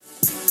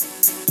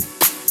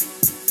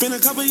Been a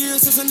couple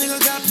years since a nigga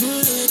got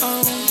put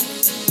on.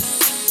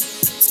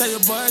 Say your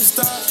boy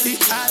stop, he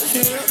out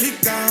here, he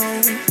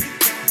gone.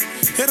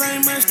 It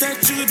ain't much that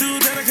you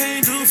do that I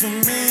can't do for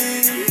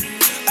me.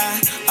 I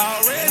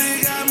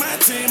already got my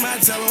team, I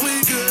tell them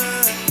we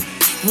good.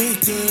 We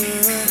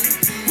good,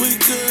 we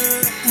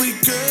good, we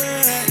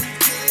good.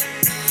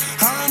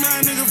 All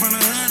my niggas from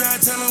the hood, I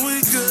tell them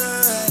we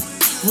good.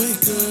 We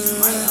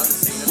good,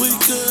 we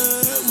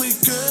good, we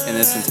good. In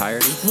this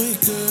entirety? We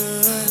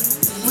good.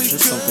 There's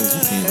just some things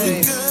you can't do.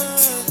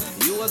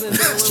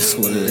 That's just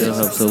what it is.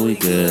 So we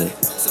good.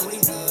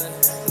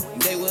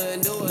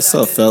 What's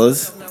up,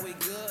 fellas?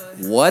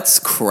 What's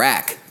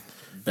crack?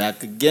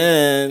 Back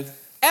again.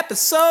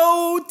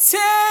 Episode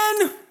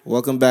 10.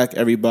 Welcome back,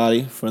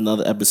 everybody, for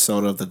another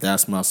episode of the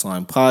That's My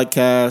Slime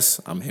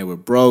podcast. I'm here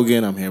with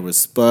Brogan. I'm here with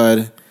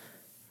Spud.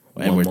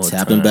 And we're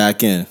tapping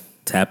back in.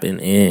 Tapping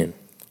in.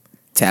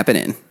 Tapping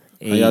in.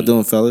 How y'all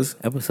doing, fellas?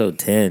 Episode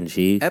 10,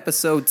 G.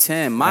 Episode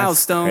 10.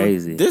 Milestone. That's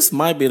crazy. This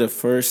might be the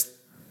first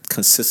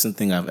consistent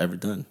thing I've ever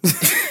done.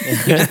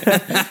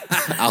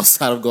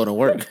 Outside of going to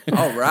work.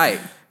 All right.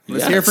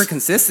 Let's hear for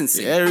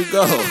consistency. There we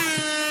go.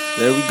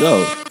 There we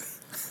go.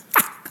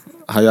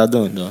 How y'all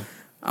doing, though?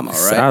 I'm all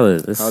right.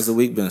 Solid. How's the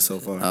week been so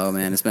far? Oh,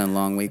 man, it's been a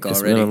long week It's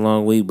already. been a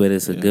long week, but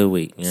it's a good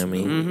week. You know what I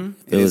mean? Mm-hmm.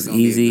 If it was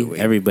easy,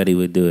 everybody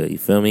would do it. You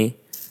feel me?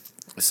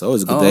 It's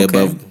always a good day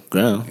above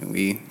ground.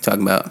 We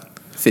talking about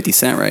 50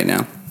 Cent right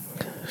now.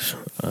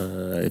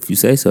 If you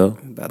say so.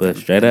 About But them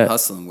straight up.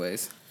 hustling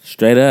ways.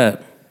 Straight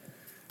up.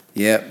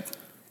 Yep.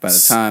 By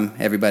the time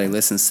everybody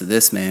listens to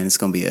this, man, it's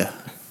going to be a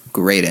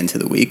great end to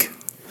the week.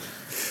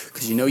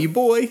 Because you know your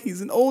boy,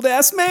 he's an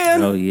old-ass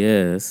man. Oh,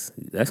 yes.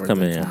 That's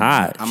coming in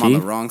hot. I'm on the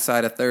wrong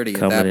side of 30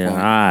 Coming at that in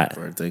point. hot.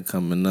 Birthday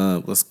coming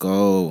up. Let's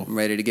go. I'm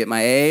ready to get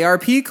my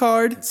AARP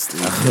card.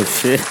 Oh,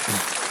 shit.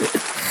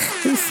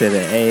 He said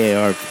an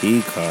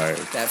AARP card.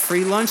 That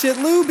free lunch at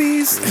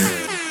Luby's.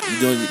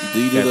 Do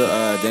you do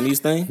the Denny's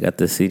thing? Got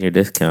the senior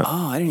discount.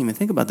 Oh, I didn't even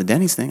think about the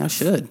Denny's thing. I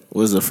should.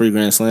 Was it a free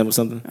Grand Slam or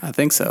something? I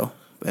think so.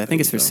 But I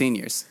think it's for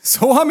seniors.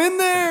 So I'm in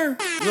there.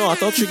 No, I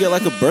thought you get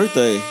like a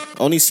birthday.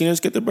 Only seniors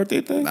get their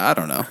birthday thing? I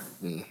don't know.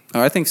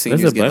 Or I think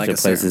seniors There's a get bunch like of a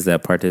certain. places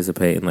that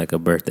participate in like a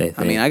birthday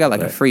thing. I mean, I got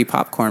like a free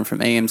popcorn from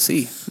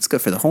AMC. It's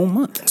good for the whole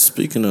month.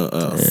 Speaking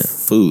of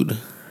food.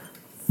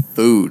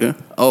 Food.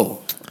 Oh.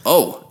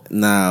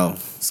 Now,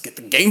 Let's get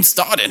the game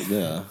started.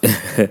 yeah.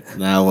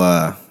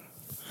 Now,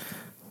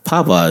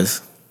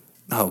 Popeyes.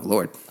 Oh,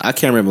 Lord. I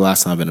can't remember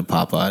last time I've been to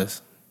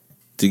Popeyes.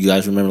 Do you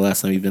guys remember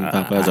last time you've been to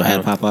Popeyes or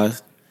had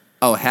Popeyes?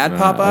 Oh, had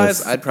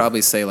Popeyes? I'd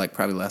probably say like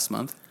probably last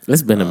month.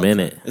 It's been a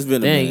minute. It's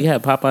been a Dang, minute. you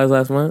had Popeyes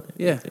last month?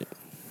 Yeah.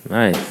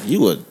 Nice.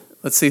 You would.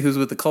 Let's see who's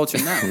with the culture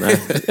now.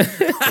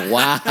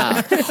 Wow.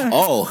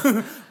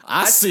 Oh,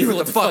 I see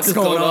what the fuck is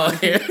going on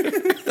here.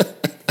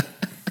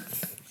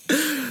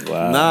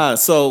 Wow. Nah,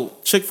 so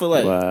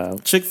Chick-fil-A. Wow.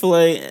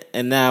 Chick-fil-A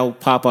and now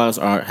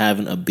Popeyes are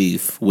having a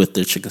beef with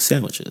their chicken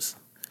sandwiches.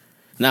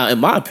 Now, in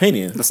my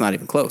opinion, That's not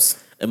even close.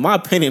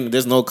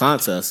 there's no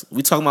contest.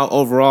 We talking about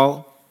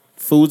overall,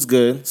 food's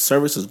good,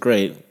 service is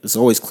great, it's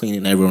always clean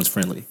and everyone's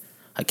friendly.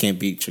 I can't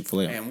beat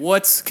Chick-fil-A. And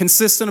what's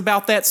consistent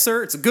about that,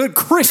 sir? It's a good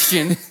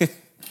Christian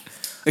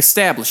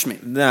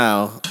establishment.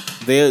 Now,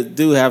 they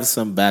do have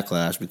some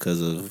backlash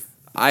because of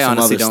I some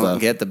honestly other don't stuff.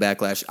 get the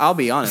backlash. I'll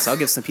be honest. I'll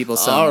give some people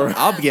All right.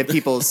 I'll give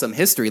people some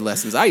history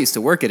lessons. I used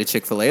to work at a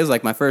Chick-fil-A. It was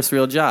like my first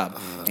real job.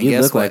 And You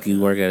guess look what? like you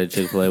work at a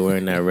Chick-fil-A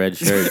wearing that red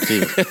shirt,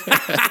 too.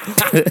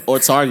 Or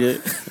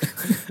Target.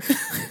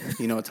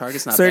 You know,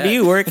 Target's not Sir, bad. do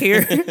you work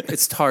here?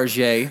 It's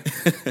Target.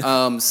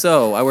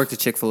 So I worked at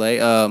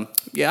Chick-fil-A.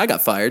 Yeah, I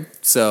got fired.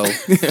 So,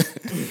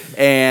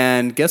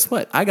 and guess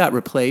what? I got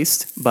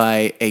replaced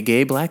by a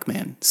gay black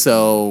man.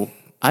 So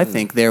I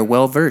think they're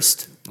well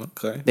versed.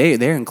 Okay.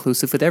 They're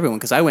inclusive with everyone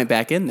because I went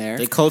back in there.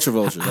 They culture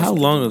vultures. How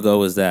long ago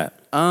was that?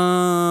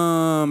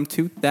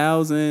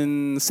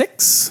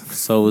 2006.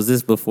 So was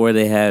this before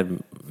they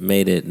had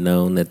made it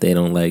known that they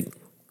don't like,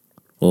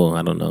 well,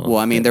 I don't know. Well,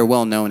 I mean, they're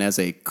well known as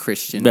a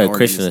Christian. They're a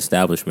Christian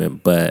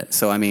establishment, but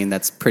So I mean,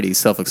 that's pretty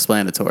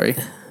self-explanatory.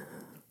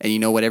 And you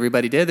know what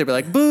everybody did? They'd be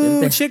like,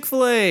 "Boo,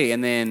 Chick-fil-A!"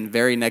 And then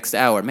very next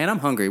hour, man, I'm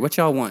hungry. What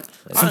y'all want?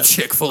 Some I'm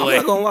Chick-fil-A.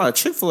 not gonna lie,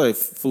 Chick-fil-A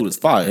food is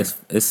fire.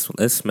 it's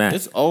smack.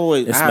 It's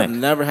always. It's I have smack.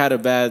 never had a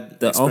bad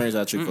experience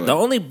at Chick-fil-A. The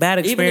only bad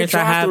Even the experience I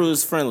have, drive-thru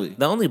is friendly.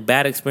 the only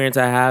bad experience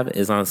I have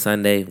is on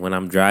Sunday when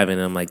I'm driving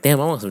and I'm like, damn,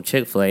 I want some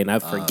Chick-fil-A, and I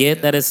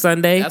forget that it's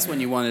Sunday. That's when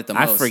you want it the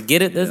I most.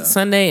 forget it that it's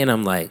Sunday, and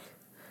I'm like,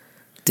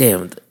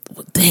 damn.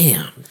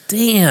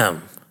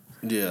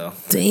 Yeah.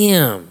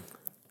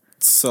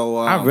 So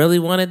I really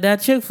wanted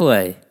that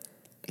Chick-fil-A.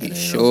 He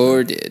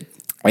sure did.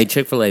 Hey,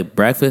 Chick-fil-A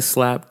breakfast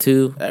slap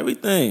too.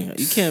 everything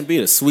you can't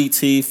beat a sweet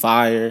tea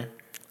fire,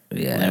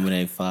 Yeah,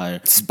 lemonade fire.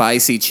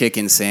 Spicy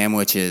chicken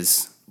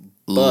sandwiches.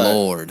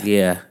 Lord.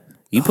 yeah.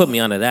 You put me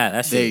onto that.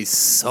 That They shit,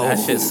 so that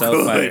shit's so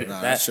good. fire. Nah,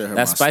 that that shit hurt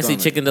that my spicy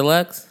stomach. chicken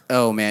deluxe.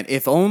 Oh man,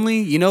 if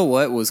only, you know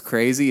what was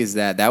crazy is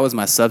that was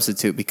my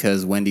substitute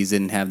because Wendy's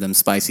didn't have them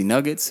spicy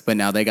nuggets, but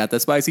now they got the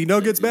spicy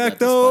nuggets back got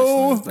the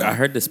though. spicy nuggets. I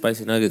heard the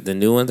spicy nuggets. The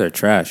new ones are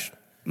trash.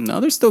 No,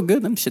 they're still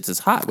good. Them shits is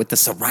hot with the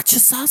sriracha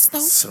sauce though.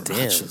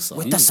 Sriracha sauce.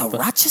 With the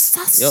sriracha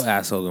sauce. Your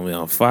asshole gonna be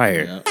on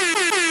fire.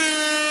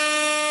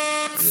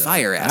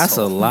 Fire asshole. That's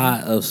a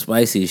lot of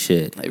spicy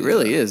shit. It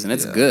really is, and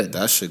it's good.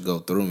 That should go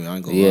through me. I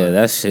ain't gonna Yeah, lie.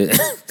 that shit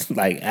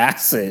like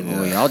acid.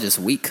 Oh, y'all just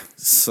weak.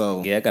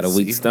 So Yeah, I got a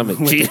weak stomach.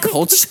 With the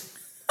culture.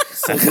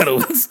 I got a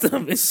weak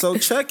stomach. so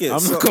check it. I'm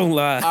so, not gonna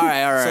lie. All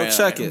right. so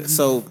check it.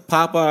 So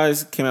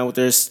Popeyes came out with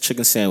their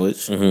chicken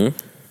sandwich.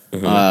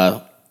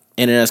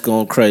 Internet's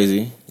going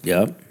crazy.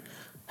 Yep.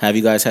 Have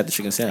you guys had the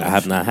chicken sandwich? I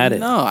have not had it.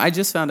 No, I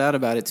just found out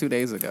about it 2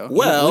 days ago.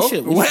 Well,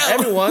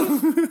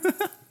 everyone,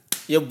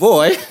 your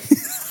boy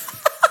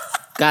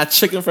got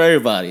chicken for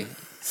everybody.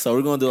 So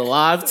we're gonna do a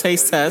live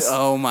taste test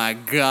Oh my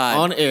god.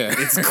 on air.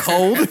 It's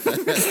cold.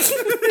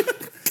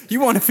 You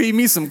want to feed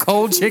me some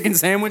cold chicken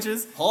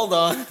sandwiches? Hold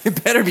on,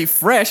 It better be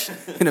fresh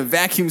in a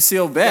vacuum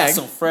sealed got bag.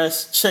 some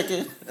fresh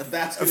chicken.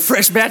 A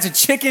fresh batch of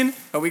chicken.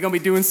 Are we gonna be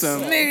doing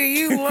some? Nigga,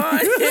 you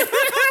lying.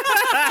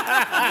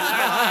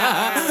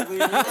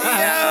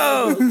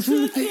 Yo,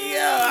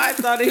 I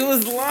thought he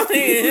was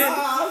lying.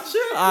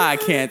 I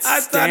can't I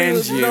thought he stand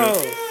was you.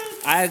 no.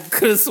 I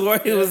could have swore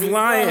he was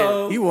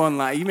lying. He wasn't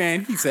like,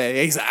 man, he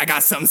said, I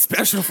got something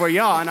special for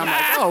y'all. And I'm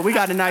like, oh, we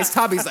got a nice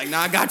top. He's like,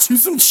 nah, I got you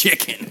some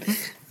chicken.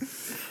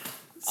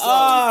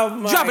 Oh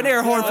my Drop an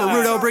air horn for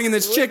Rudo bringing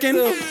this chicken.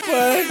 Let me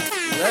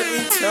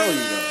tell you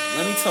though.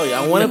 Let me tell you.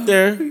 I went up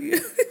there.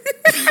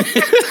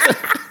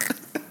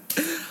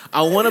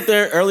 I went up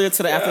there earlier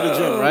today after the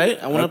gym,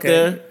 right? I went up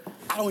there.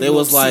 They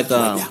was like,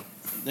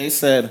 they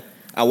said,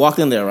 I walked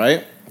in there,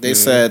 right? They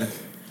said,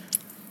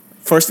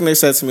 first thing they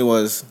said to me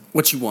was,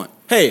 What you want?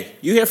 hey,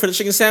 you here for the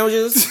chicken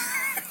sandwiches?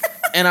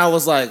 And I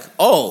was like,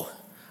 oh,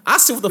 I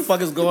see what the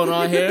fuck is going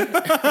on here.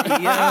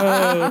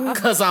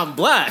 Because I'm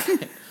black.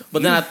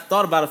 But then I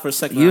thought about it for a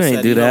second. You and I ain't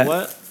said, do you that. know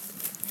what?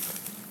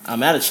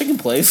 I'm at a chicken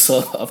place, so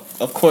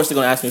of course they're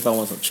going to ask me if I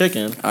want some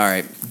chicken. All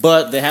right.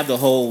 But they have the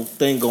whole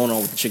thing going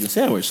on with the chicken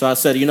sandwich. So I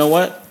said, you know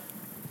what?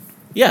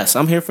 Yes,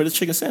 I'm here for the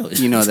chicken sandwich.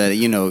 You know that,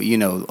 you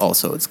know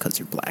also it's because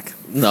you're black.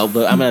 No,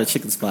 but I'm at a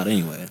chicken spot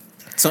anyway.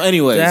 So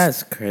anyways.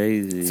 That's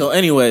crazy.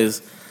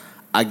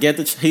 I get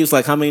he was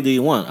like, how many do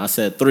you want? I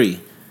said 3.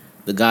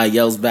 The guy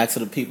yells back to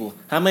the people,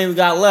 how many we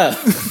got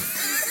left?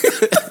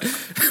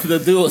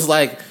 The dude was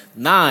like,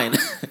 9.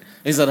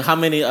 He said, how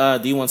many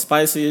do you want,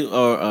 spicy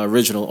or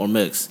original or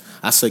mixed?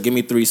 I said, give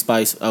me 3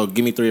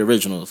 give me 3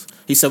 originals.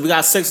 He said, we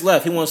got 6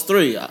 left. He wants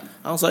 3. I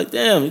was like,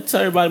 damn, you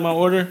tell everybody my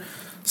order?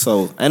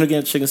 So I ended up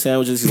getting chicken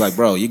sandwiches. He's like,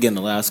 bro, you're getting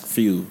the last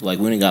few. Like,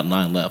 we only got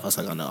 9 left. I was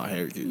like, I know, I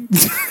heard you.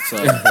 So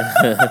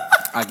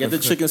I get the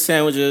chicken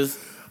sandwiches.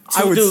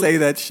 I would say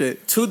that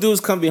shit. 2 dudes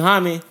come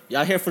behind me.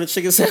 Y'all here for the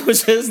chicken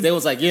sandwiches? They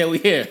was like, yeah, we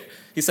here.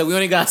 He said, we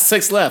only got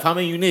 6 left. How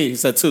many you need? He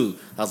said 2.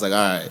 I was like, all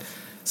right.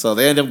 So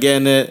they ended up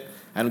getting it.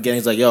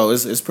 He's like, yo,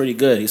 it's pretty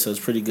good. He said, it's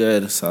pretty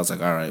good. So I was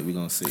like, all right, we're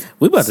going to see.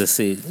 We about to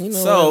see. You know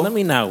So- what? Let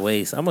me not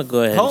waste. I'm going to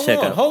go ahead and check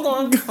out. Hold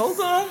on.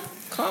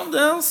 Calm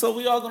down. So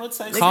we all going to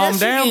taste Calm That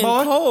shit down, getting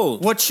boy.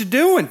 cold. What you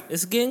doing?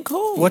 It's getting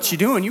cold. What you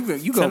doing? You go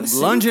Trying to see.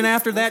 lunging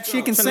after that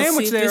chicken Trying to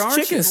sandwich see if there, this aren't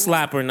chicken you?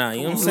 slap or not.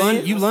 You know what I'm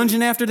saying? You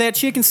lunging after that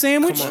chicken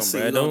sandwich? Come on, See,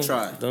 bro. we gonna Don't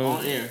try. don't.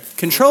 On air.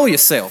 Control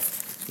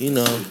yourself. You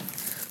know.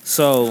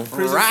 So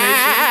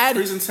Right.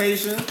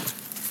 Presentation.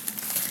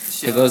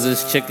 here goes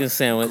this chicken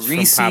sandwich.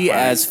 Greasy from Popeyes.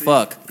 as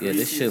fuck. Yeah,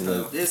 this shit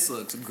look. This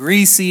looks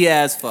greasy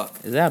as fuck.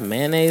 Is that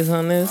mayonnaise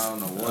on this? I don't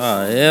know what.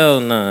 Oh hell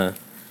nah.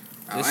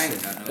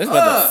 This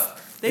about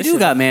They This do shit-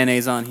 got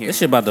mayonnaise on here. This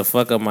shit about to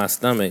fuck up my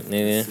stomach,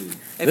 nigga.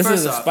 Hey, This first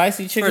is a off-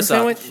 spicy chicken First off,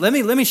 sandwich.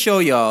 let me show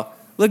y'all.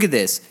 Look at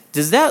this.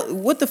 Does that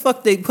what the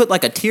fuck they put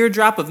like a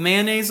teardrop of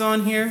mayonnaise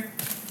on here?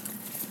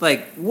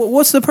 Like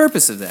what's the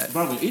purpose of that?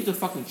 Bro, eat the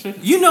fucking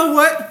chicken. You know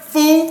what,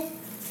 fool?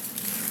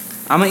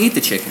 I'm gonna eat the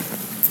chicken.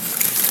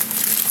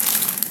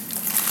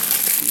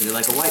 Eat it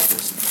like a white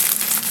person.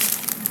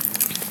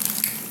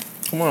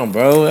 Come on,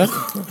 bro. You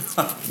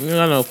don't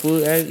got no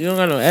food. You don't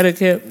got no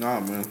etiquette. Nah,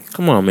 man.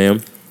 Come on,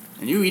 man.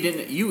 And you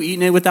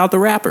eating it without the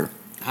wrapper.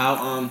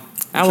 How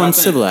How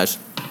uncivilized.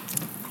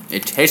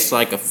 It tastes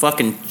like a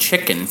fucking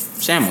chicken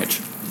sandwich.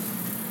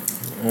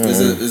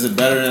 Is it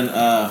better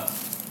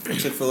than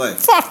Chick-fil-A?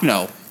 Fuck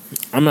no.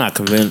 I'm not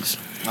convinced.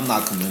 I'm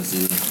not convinced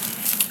either.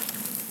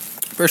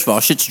 First of all,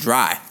 shit's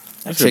dry.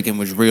 That chicken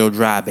was real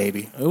dry,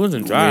 baby. It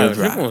wasn't dry. Real It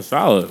dry. was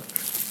solid.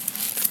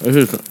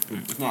 It's just,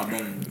 It's not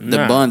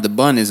better. The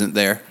bun isn't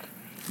there.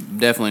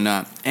 Definitely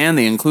not. And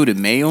they included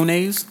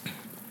mayonnaise.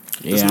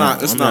 yeah, It's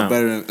I'm not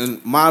better.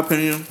 In my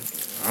opinion,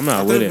 I'm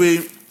not I with think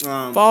it.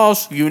 we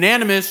False.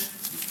 Unanimous.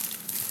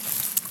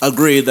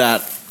 agree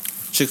that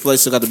Chick-fil-A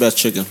still got the best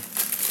chicken.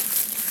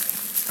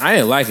 I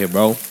didn't like it,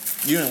 bro.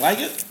 You didn't like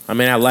it? I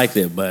mean, I liked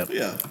it, but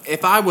Yeah.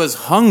 If I was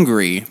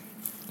hungry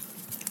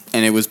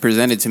and it was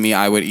presented to me,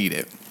 I would eat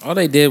it. all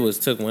they did was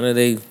took one of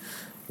the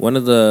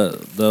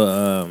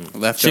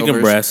Leftovers. chicken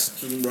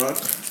breasts Chicken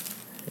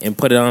broth. and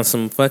put it on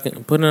some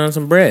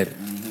bread.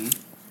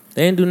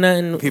 They didn't do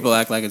nothing. People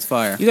act like it's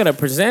fire. You gotta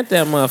present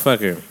that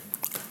motherfucker.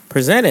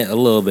 Present it a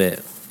little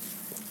bit.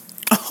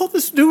 Oh,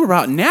 this dude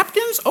about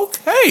napkins?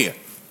 Okay.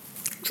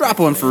 Drop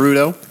one for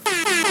Rudo.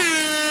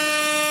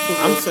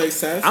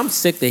 I'm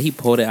sick that he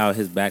pulled it out of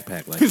his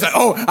backpack like He's that. like,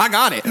 oh, I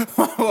got it.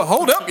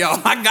 Hold up, y'all.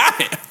 I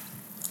got it.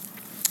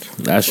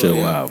 That shit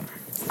wild.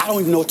 I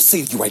don't even know what to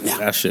say to you right now.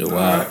 That shit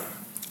wild.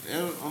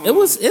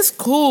 It's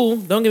cool.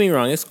 Don't get me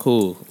wrong, it's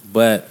cool,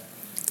 but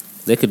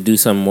they could do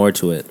something more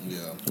to it. Yeah.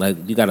 Like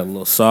you got a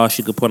little sauce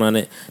you could put on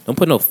it. Don't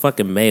put no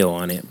fucking mayo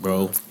on it,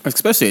 bro.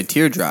 Especially a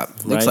teardrop.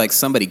 Looks Right. like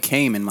somebody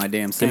came in my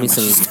damn Give me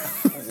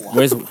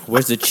sandwich. some.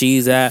 Where's the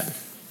cheese at?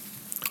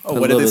 Oh,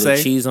 Put what a did little it bit of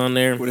say? cheese on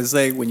there. What did it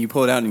say when you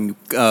pull it out and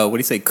what do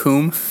you say?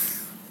 Coom?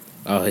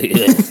 Oh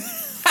yeah.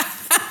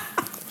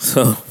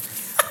 So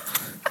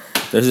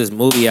there's this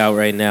movie out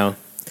right now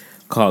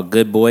called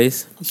Good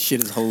Boys.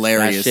 Shit is That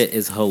hilarious. shit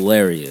is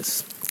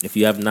hilarious. If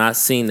you have not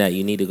seen that,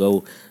 you need to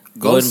go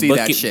Go ahead and see book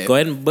that your- shit. Go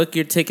ahead and book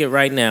your ticket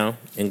right now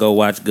and go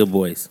watch Good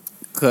Boys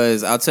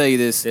Because I'll tell you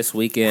this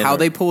weekend. how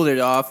they pulled it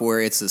off, where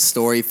it's a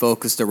story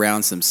focused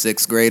around some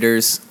sixth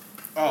graders.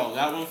 Oh,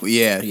 that one?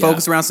 Yeah, Yeah.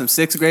 focused around some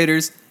sixth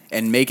graders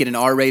and make it an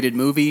R-rated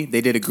movie.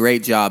 They did a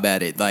great job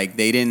at it. Like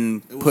they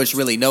didn't push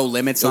really no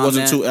limits It on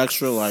wasn't that. too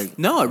extra, like.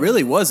 No, it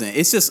really wasn't.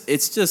 It's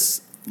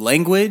just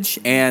language,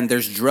 and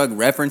there's drug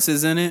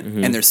references in it,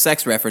 and there's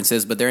sex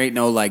references, but there ain't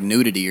no like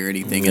nudity or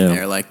anything in Yeah.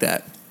 there like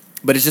that.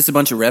 But it's just a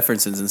bunch of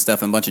references and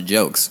stuff and a bunch of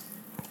jokes.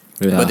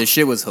 Yeah. But the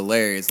shit was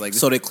hilarious. Like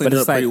So they cleaned But it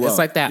it's up like pretty well. it's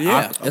like that.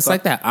 Yeah. It's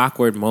like that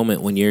awkward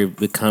moment when you're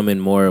becoming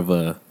more of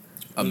a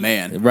a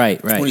man.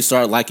 right. when you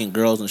start liking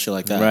girls and shit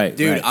like that. Right.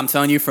 Dude, right. I'm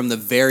telling you from the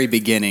very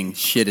beginning,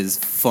 shit is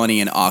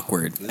funny and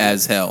awkward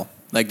as hell.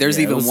 Like there's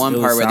Yeah, it even was- one it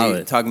was part where they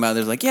solid. talking about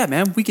there's like, yeah,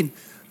 man, we can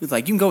it's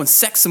like you can go and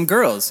sex some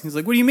girls. He's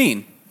like, what do you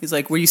mean? He's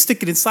like, where you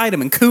stick it inside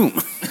him and coom.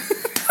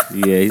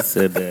 Yeah, he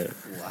said that.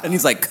 And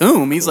he's like,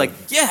 coom. He's like,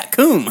 yeah,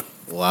 coom.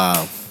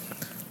 Wow.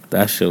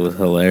 That shit was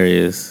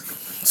hilarious.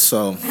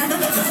 So,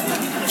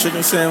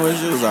 chicken sandwich,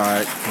 it was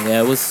alright.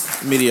 Yeah, it was.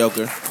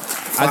 Mediocre.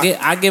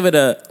 I give it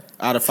a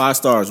Out of 5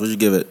 stars, what'd you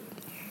give it?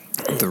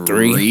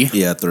 3.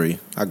 Yeah, 3.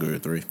 I agree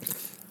with 3.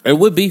 It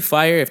would be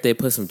fire if they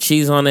put some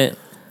cheese on it.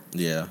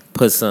 Yeah.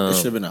 Put It some.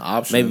 should have been an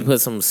option. Maybe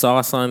put some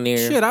sauce on there.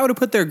 Shit, I would have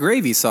put their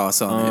gravy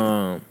sauce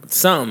on it.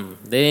 Something.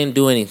 They didn't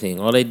do anything.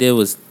 All they did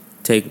was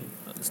take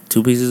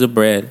 2 pieces of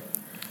bread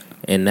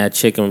and that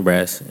chicken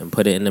breast and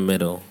put it in the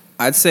middle.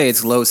 I'd say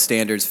it's low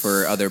standards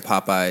for other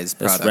Popeyes products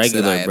It's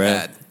regular, that I have bro.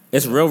 had.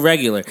 It's real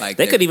regular. Like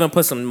they they're- could even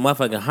put some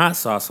motherfucking hot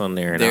sauce on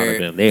there and I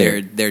would have been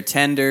there. Their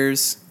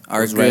tenders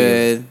are was good.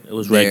 regular. It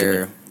was Their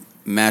regular.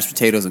 mashed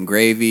potatoes and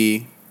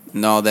gravy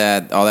and all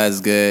that is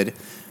good.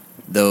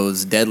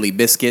 Those deadly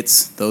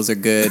biscuits, those are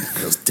good.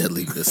 Those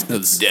deadly biscuits.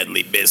 Those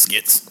deadly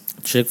biscuits.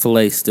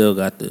 Chick-fil-A still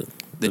got the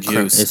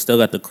juice. It still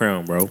got the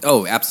crown, bro.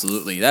 Oh,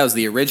 absolutely. That was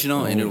the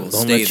original, and it will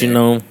Don't stay let there. you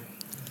know.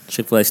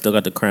 Chick-fil-A still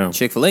got the crown.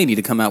 Chick-fil-A need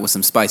to come out with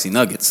some spicy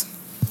nuggets.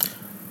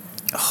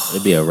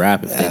 It'd be a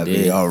wrap if That'd they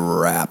be did. a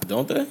wrap.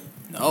 Don't they?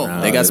 No,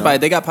 Nah, they got they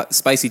they got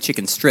spicy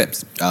chicken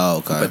strips, Oh,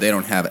 okay. but they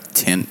don't have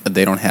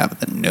They don't have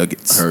the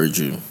nuggets Heard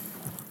you.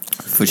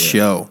 for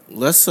show.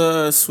 Let's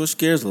switch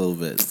gears a little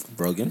bit,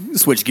 Brogan.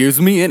 Switch gears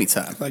with me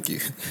anytime. Thank you.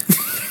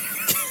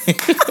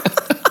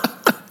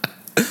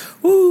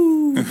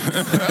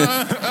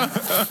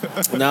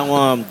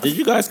 Now, did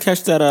you guys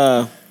catch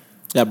that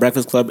that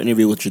Breakfast Club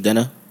interview with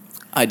Jadena,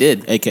 I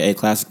did. aka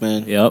Classic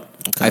Man? Yep.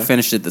 Okay. I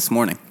finished it this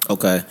morning.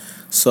 Okay.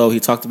 So he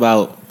talked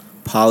about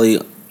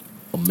polyamory.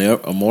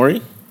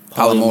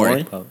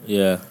 Polyamory. Oh,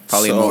 yeah.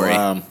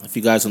 Polyamory. So, if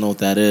you guys don't know what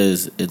that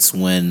is, it's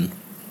when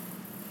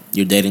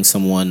you're dating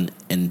someone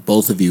and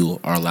both of you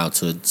are allowed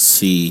to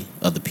see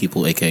other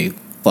people, aka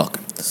fuck.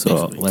 So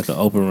basically. like an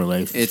open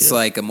relationship. It's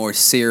like a more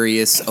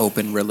serious,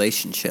 open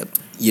relationship.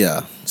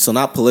 Yeah. So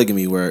not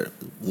polygamy where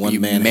one You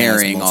man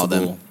marrying has all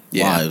them. multiple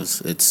Yeah.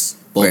 wives. It's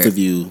both Where- of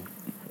you.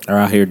 are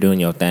out here doing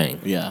your thing.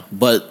 Yeah.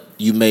 But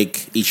you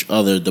make each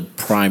other the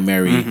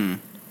primary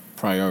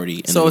priority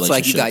in So the it's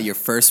like you relationship. got your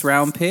first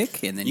round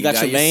pick, and then you got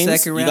your mains,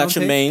 second you round got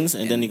your pick, mains,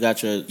 and then you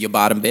got your your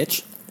bottom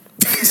bitch.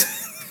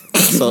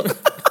 so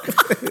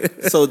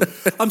so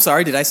I'm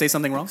sorry, did I say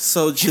something wrong?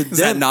 so Is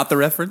that Jadena, not the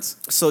reference?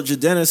 so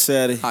Jadena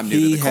said I'm new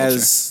to he the culture.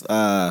 has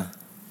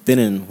been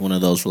in one of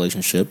those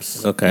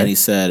relationships. Okay. And he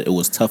said it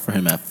was tough for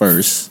him at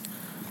first.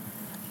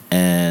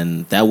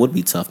 And that would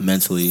be tough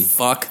mentally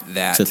Fuck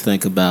that. to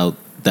think about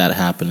that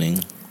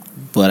happening.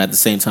 But at the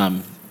same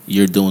time,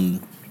 you're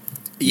doing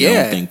your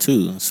Yeah. own thing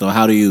too. So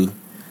how do you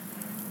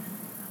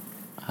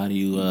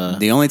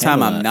The only time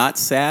handle I'm that? not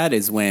sad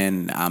is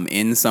when I'm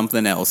in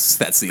something else.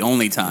 That's the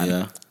only time.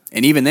 Yeah.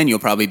 And even then, you'll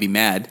probably be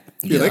mad.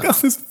 You're Yeah. like, oh,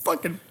 this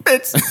fucking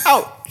bitch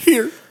out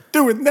here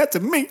doing that to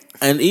me.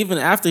 And even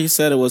after he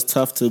said it was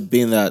tough to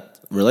be in that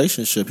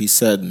relationship, he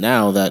said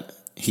now that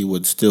he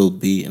would still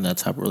be in that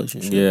type of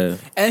relationship. Yeah.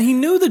 And he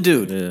knew the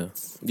dude. Yeah.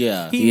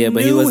 Yeah. He Yeah,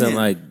 but he knew wasn't him.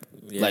 like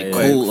yeah, like yeah.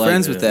 cool, like,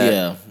 friends with that.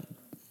 Yeah.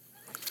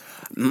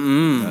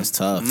 That's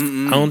tough.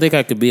 I don't think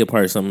I could be a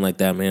part of something like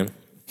that, man.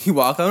 He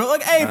walk out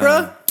like, hey,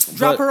 bruh,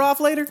 drop but- her off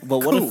later. But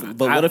what Cool. if?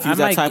 But what if he's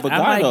that type of guy I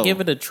might though?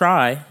 give it a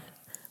try,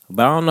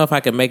 but I don't know if I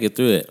can make it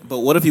through it. But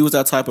what if you was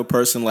that type of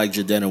person like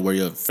Jadena, where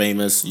you're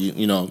famous,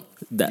 you know,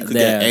 you could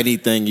get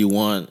anything you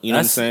want. You know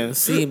what I'm saying?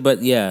 See,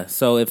 but yeah.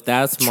 So if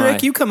that's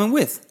Trick, you coming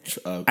with?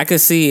 I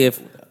could see if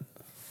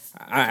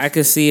I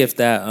could see if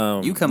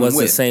that You coming was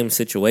the with. same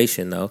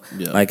situation though.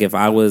 Yeah. Like if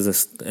I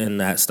was in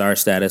that star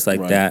status like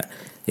Right. that,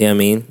 you know what I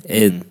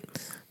mean?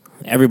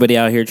 Everybody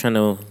out here trying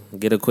to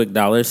get a quick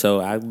dollar, so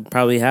I'd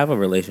probably have a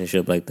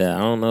relationship like that. I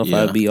don't know if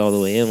Yeah. I'd be all the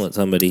way in with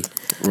somebody.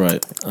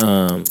 Right.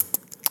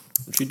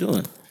 What you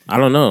doing? I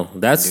don't know. Do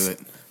it.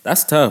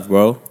 That's tough,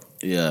 bro.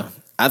 Yeah.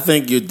 I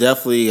think you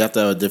definitely have to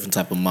have a different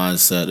type of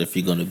mindset if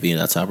you're going to be in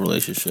that type of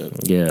relationship.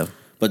 Yeah.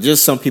 But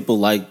just some people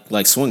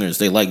like swingers.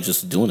 They like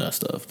just doing that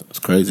stuff. It's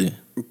crazy.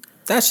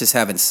 That's just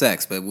having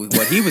sex. But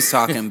what he was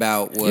talking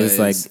about was It's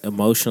like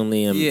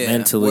emotionally and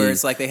mentally. where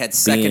it's like they had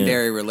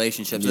secondary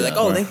relationships. They're Yeah.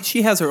 like, oh,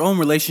 she has her own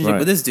relationship Right.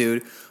 with this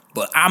dude,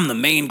 but I'm the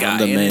main guy. I'm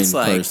the and main it's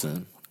like,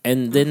 person.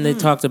 And then they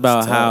talked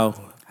about how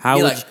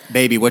He would like,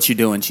 baby, what you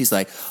doing? She's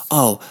like,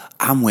 oh,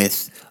 I'm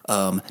with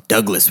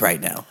Douglas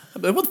right now.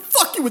 I'm like, what the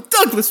fuck you with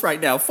Douglas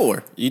right now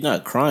for? You're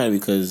not crying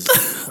because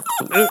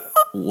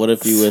what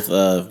if you with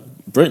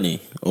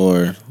Brittany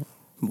or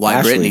Why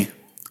Ashley? Brittany?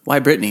 Why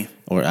Brittany?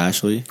 Or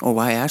Ashley? Or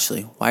why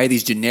Ashley? Why are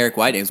these generic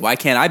white names? Why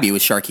can't I be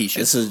with Sharkeisha?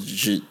 It's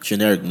a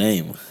generic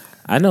name.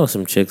 I know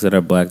some chicks that are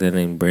black that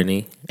named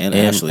Brittany And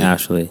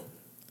Ashley.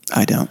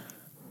 I don't.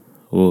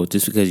 Well,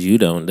 just because you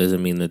don't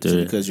doesn't mean that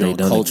because you're they on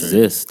don't culture.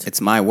 exist.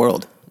 It's my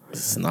world.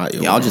 It's not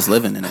your Y'all world. just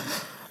living in it.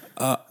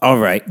 All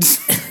right.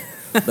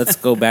 Let's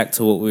go back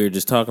to what we were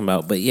just talking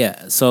about. But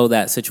yeah, so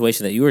that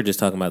situation that you were just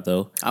talking about,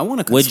 though, I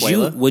want a would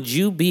Consuela.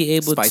 you be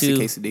able Spicy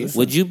to quesadilla.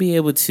 would you be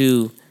able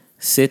to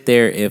sit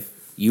there if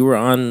you were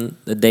on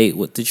the date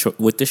with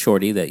the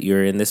shorty that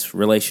you're in this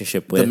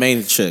relationship with, the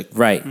main chick.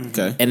 right?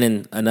 Okay. And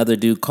then another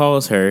dude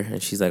calls her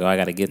and she's like, "Oh, I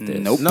got to get this."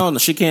 Nope. No,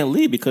 she can't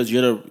leave because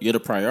you're the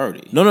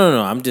priority. No.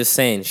 I'm just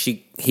saying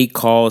he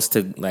calls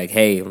to like,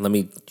 "Hey, let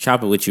me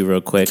chop it with you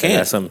real quick." I got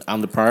Can't. some.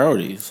 I'm the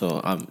priority, so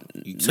I'm.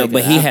 No,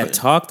 but he had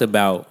talked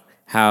about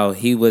how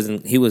he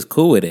was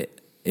cool with it.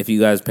 If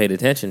you guys paid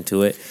attention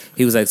to it,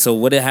 he was like, "So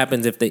what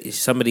happens if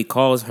somebody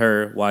calls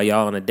her while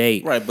y'all on a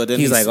date?" Right, but then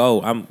he's he's- like,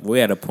 "Oh,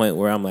 we're at a point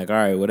where I'm like, all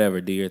right,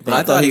 whatever, do your thing."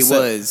 I thought he said-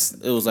 was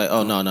It was like,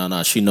 oh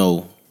no, she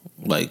know,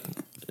 like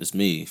it's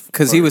me.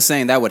 because he was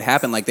saying that would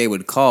happen. Like they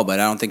would call, but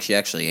I don't think she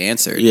actually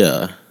answered.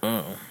 Yeah,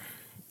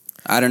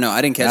 I don't know.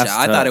 I didn't catch That's it.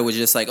 I tough. thought it was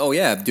just like, oh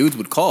yeah, dudes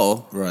would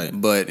call, Right.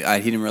 But he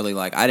didn't really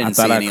like. I I didn't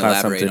see thought I any caught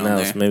elaborate something on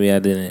else. there. Maybe I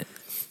didn't.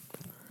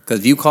 Because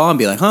if you call and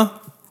be like, huh,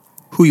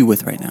 who you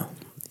with right now?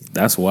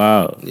 That's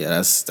wild. yeah,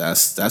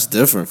 that's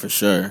different for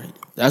sure.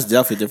 That's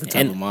definitely a different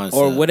type of mindset.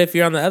 Or what if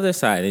you're on the other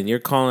side and you're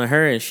calling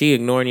her and she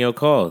ignoring your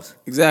calls?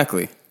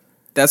 Exactly.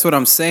 That's what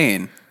I'm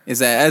saying. Is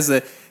that as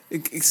a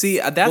see?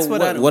 That's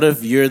But what. what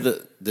if you're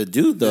the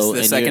dude though? the and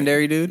you're-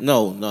 secondary dude?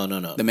 No.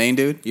 The main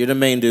dude? You're the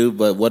main dude,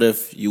 but what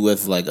if you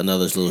with like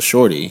another little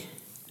shorty,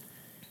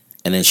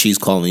 and then she's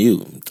calling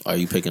you? Are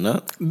you picking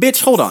up?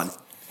 Bitch, hold on.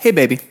 Hey,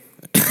 baby.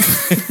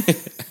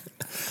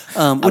 What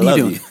I are you love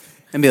doing? you.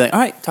 And be like, all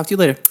right, talk to you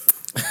later.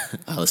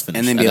 Let's finish.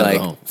 And then I be gotta like,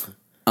 go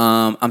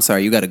home. I'm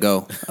sorry, you got to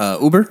go.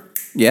 Uber?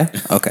 Yeah?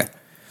 Okay.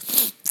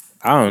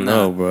 I don't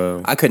know,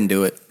 bro. I couldn't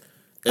do it.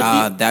 If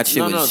you- That shit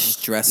no, would no,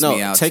 stress no,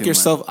 me out. Take too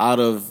yourself out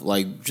of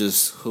like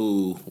just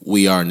who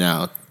we are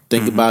now.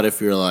 Think about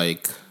if you're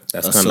like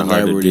That's a kinda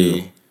hard to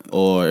celebrity,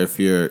 or if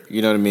you're,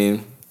 you know what I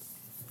mean.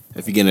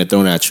 If you're getting it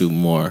thrown at you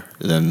more,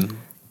 then much.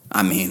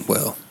 I mean,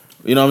 well,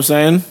 you know what I'm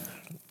saying.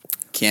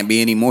 can't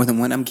be any more than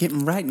what I'm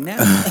getting right now.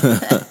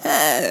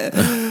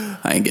 I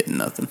ain't getting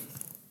nothing.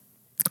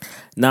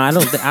 No, I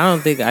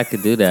don't think I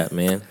could do that,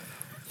 man.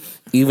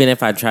 Even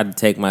if I tried to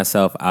take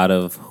myself out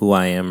of who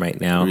I am right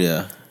now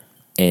Yeah,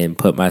 and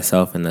put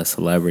myself in the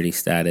celebrity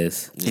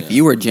status, If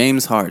you were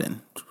James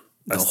Harden,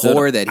 the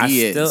whore that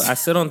he is, I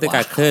still don't think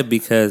I could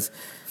because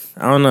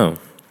I don't know.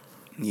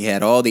 you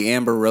had all the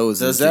Amber Roses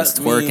Does that just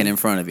twerking mean- in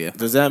front of you.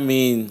 does that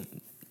mean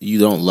you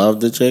don't love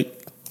the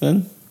chick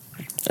then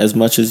as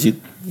much as you?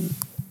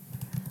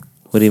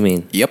 What do you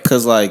mean? Yep.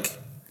 Because like,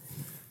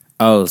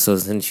 Oh, so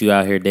since you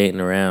out here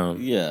dating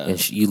around, Yeah.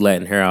 and you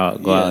letting her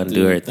go yeah, out and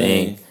do her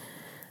thing,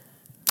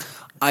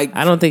 I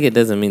don't think it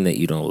doesn't mean that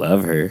you don't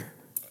love her.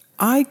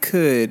 I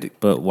could.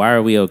 But why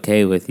are we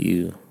okay with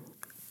you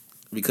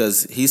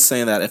Because he's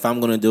saying that if I'm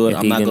going to do it, If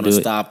I'm he not can going to do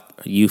it,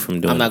 stop. you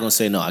from doing I'm not it? going to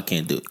say no. I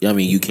can't do it. I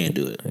mean, you can't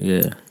do it.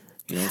 Yeah.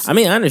 You know what I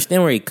mean, I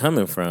understand where he's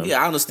coming from.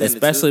 Yeah, I understand it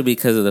especially too.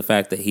 because of the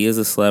fact that he is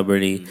a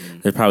celebrity.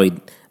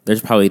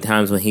 There's probably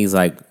times when he's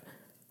like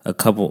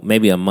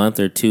maybe a month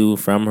or two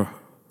from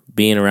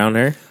being around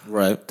her,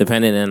 Right.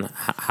 depending on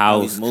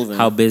how he's moving.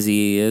 how busy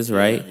he is,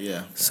 right?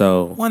 Yeah.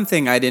 So One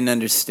thing I didn't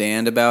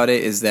understand about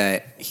it is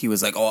that he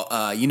was like,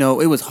 "Oh,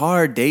 it was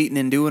hard dating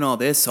and doing all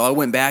this, so I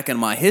went back in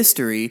my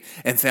history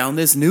and found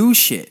this new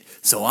shit.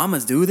 So I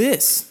must do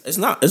this."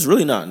 It's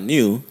really not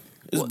new.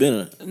 It's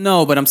been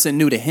No, but I'm saying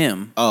new to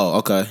him, oh,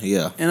 okay.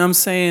 Yeah. and I'm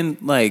saying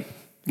like,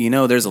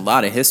 there's a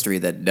lot of history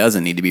that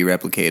doesn't need to be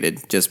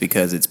replicated just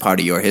because it's part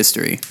of your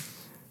history.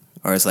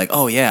 Or it's like,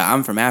 oh yeah,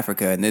 I'm from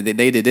Africa and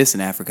they did this in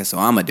Africa, so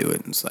I'm gonna do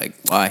it. And it's like,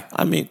 why?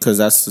 I mean, because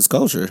that's his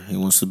culture. He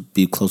wants to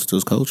be close to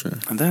his culture.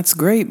 And that's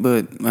great,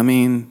 but I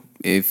mean,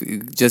 if you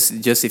just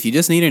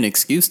need an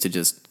excuse to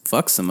just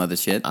fuck some other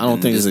shit, I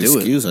don't think it's just an do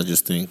excuse. I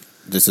just think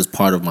this is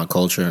part of my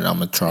culture, and I'm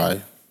gonna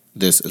try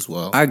this as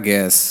well. I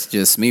guess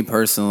just me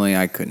personally,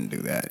 I couldn't do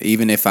that,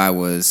 even if I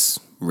was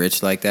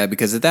rich like that,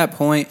 because at that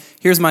point,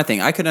 here's my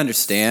thing: I could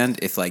understand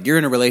if like you're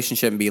in a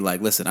relationship and be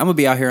like, listen, I'm gonna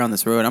be out here on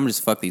this road, I'm gonna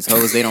just fuck these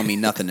hoes, they don't mean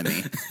nothing to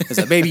me. It's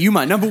like, baby, you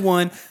my number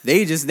one.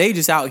 They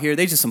just out here,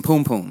 they just some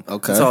poom poom.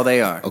 Okay, that's all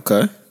they are.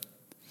 Okay,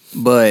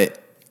 but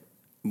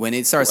when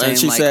it starts saying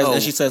like, oh,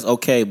 and she says,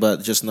 okay,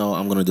 but just know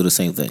I'm gonna do the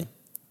same thing.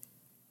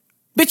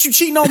 Bitch, you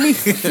cheating on me?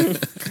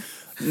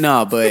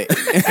 No, but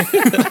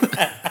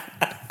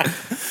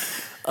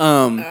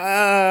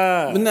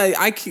but no,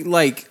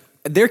 like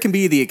there can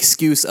be the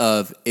excuse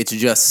of it's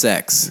just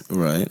sex,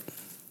 Right.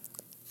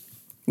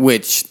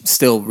 which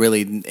still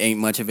really ain't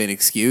much of an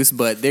excuse.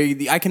 But there,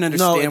 I can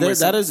understand. No,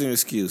 that is an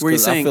excuse. where you're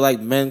 'cause saying- I feel like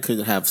men could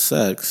have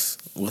sex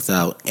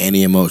without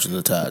any emotions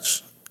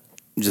attached.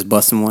 just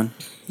busting one.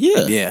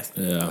 Yeah. Yeah,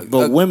 Yeah.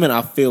 But women,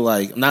 I feel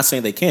like, I'm not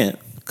saying they can't,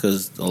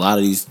 because a lot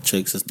of these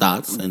chicks is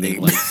dots, and they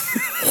like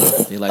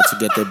they like to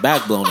get their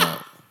back blown out,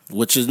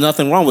 which is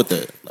nothing wrong with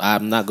it.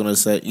 I'm not gonna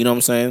say, you know what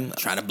I'm saying?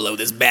 trying to blow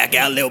this back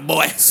out, little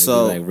boy.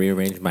 So, like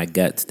rearrange my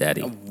guts,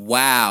 daddy.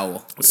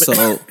 Wow.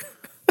 so,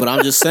 but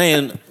I'm just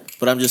saying,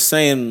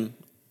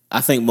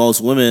 I think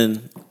most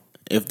women,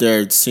 if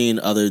they're seeing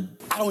other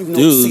I don't even know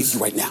what to say dudes, to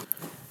you right now.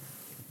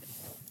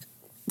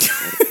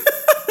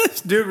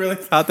 Dude really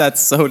thought that's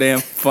so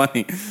damn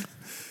funny.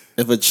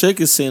 if a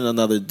chick is seeing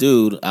another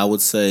dude, I would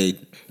say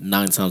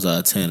 9 times out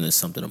of 10 is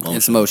something emotional.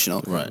 It's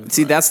emotional. Right,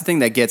 See, right. that's the thing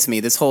that gets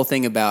me. This whole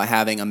thing about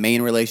having a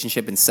main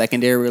relationship and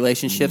secondary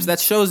relationships, that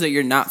shows that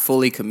you're not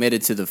fully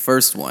committed to the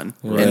first one.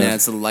 Right. And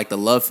that's like the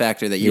love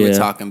factor that you were Yeah.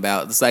 talking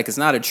about. It's like it's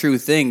not a true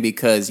thing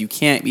because you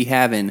can't be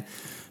having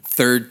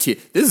third tier.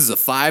 This is a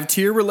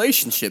 5-tier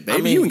relationship,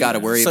 baby. You ain't got to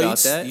worry so about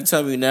that. You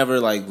tell me you never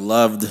like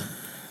loved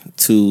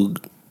 2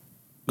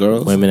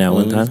 girls, Women at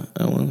one time?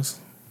 At once?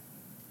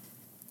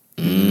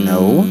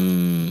 No.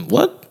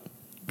 What?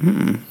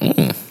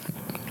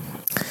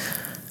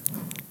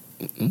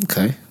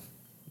 Okay.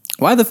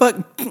 Why the fuck?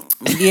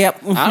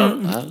 Yep.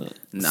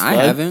 I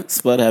haven't.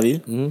 Spud, have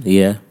you?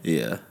 Yeah.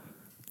 Yeah.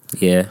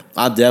 Yeah.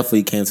 I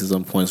definitely came to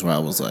some points where I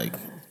was like,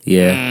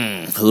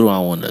 Yeah. who do I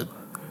want to?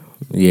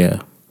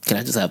 Yeah. Can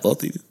I just have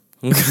both of you?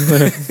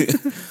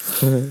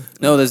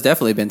 No, there's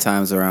definitely been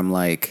times where I'm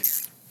like,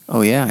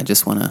 oh yeah, I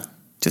just want to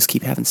just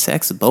keep having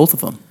sex with both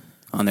of them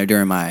on there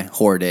during my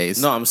whore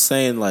days. No, I'm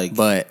saying like,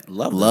 But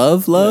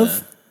Love love?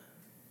 them.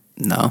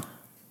 No.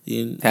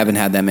 you, Haven't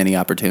had that many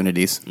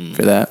opportunities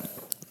for that.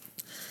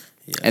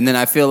 Yeah. And then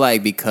I feel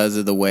like because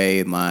of the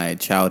way my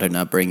childhood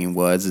upbringing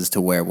was, is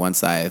to where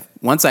once I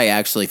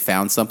actually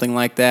found something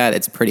like that,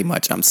 it's pretty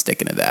much I'm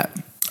sticking to that.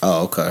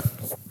 oh, okay.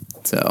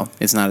 So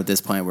it's not at this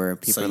point where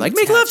people So are you like,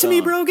 make love to me,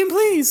 catch on. Brogan,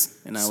 please.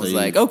 And I So was you-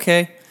 like,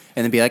 okay.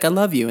 And then be like, I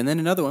love you. And then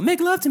another one, make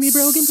love to me,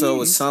 Brogan, So it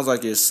please. sounds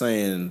like you're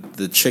saying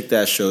the chick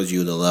that shows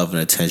you the love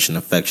and attention,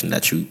 affection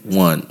that you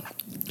want,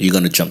 you're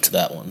gonna jump to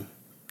that one.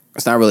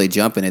 It's not really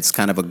jumping. It's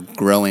kind of a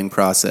growing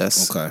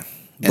process. Okay.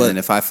 And then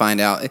if I find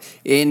out,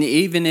 and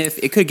even if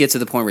it could get to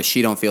the point where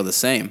she don't feel the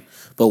same.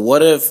 But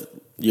what if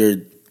you're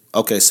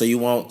okay? So you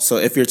won't. So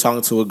if you're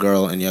talking to a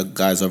girl and you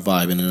guys are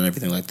vibing and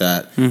everything like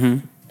that,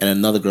 and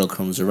another girl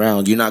comes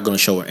around, you're not going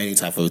to show her any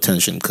type of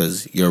attention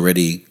because you're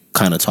already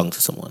kind of talking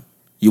to someone.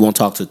 You won't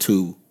talk to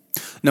 2.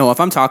 No, if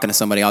I'm talking to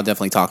somebody, I'll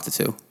definitely talk to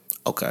 2.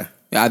 Okay.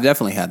 Yeah, I've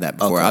definitely had that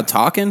before. Okay. I'm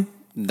talking,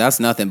 that's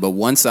nothing. But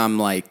once I'm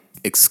like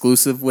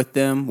exclusive with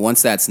them,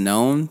 once that's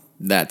known,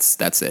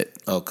 that's it.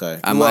 Okay.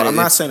 I I'm might-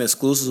 not saying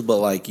exclusive, but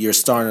like you're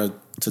starting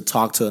to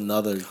talk to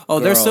another. Oh,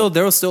 girl.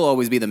 there'll still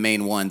always be the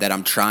main one that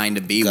I'm trying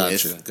to be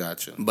Gotcha. with.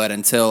 Gotcha. But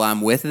until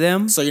I'm with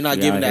them, So you're not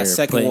You're giving out that here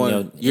second putting one.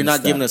 your- You're not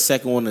stuff. giving the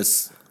second one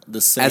the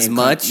same As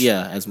much?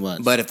 Yeah, as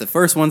much. but if the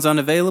first one's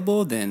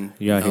unavailable, then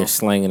You're out no. here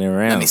slanging it Let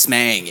around. me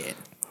smang it,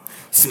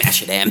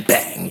 smash it and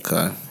bang,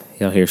 okay.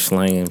 You're out here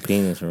slanging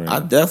penis around. I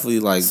definitely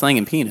like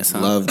slanging penis.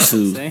 Huh? love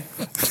to. See?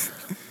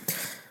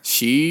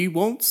 She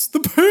wants the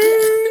pain.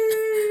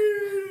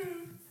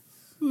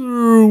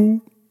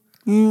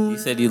 You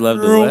said you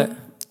loved the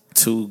what?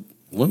 2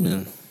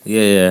 women.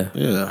 Yeah.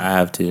 Yeah. I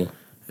have to.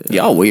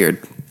 Y'all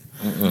weird.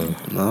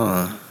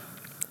 Nah.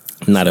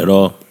 Not at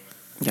all.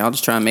 Y'all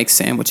just trying to make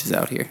sandwiches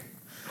out here.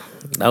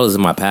 That was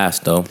in my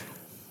past, though.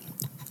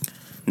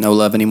 No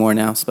love anymore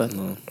now,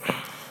 Spud.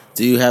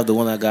 Do you have the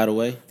one that got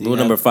away? Do you Rule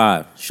have- number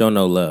 5: show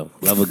no love.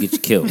 Love will get you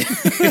killed.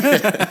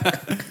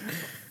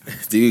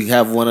 Do you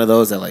have one of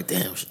those that like,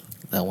 damn,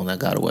 that one that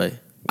got away?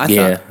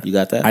 Yeah, You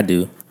got that? I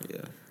do.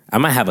 Yeah. I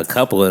might have a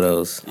couple of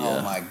those.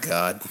 Oh my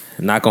god.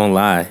 Not gonna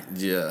lie.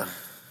 Yeah.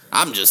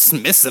 I'm just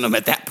missing them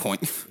at that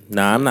point.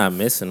 Nah, I'm not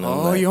missing them.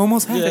 Oh, Like, you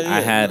almost have it. Yeah. I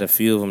had a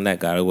few of them that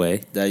got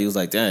away. That you was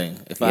like, dang,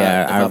 if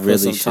Yeah, I I put really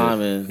some should.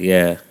 time in,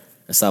 Yeah,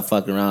 and stop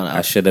fucking around.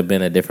 I should have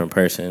been a different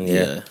person. Yeah,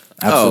 Yeah.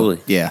 absolutely.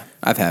 Oh, yeah,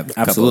 I've had a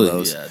couple Absolutely. of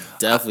those. Yeah,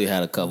 definitely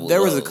had a couple. There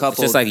of was a those. couple.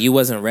 It's just like you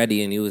wasn't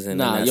ready and you was in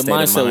Nah, that your state of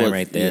mindset mind was-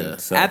 right then. yeah.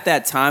 So. At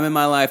that time in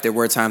my life, there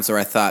were times where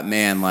I thought,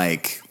 man,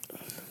 like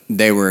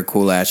they were a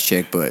cool ass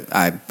chick, but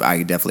I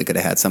definitely could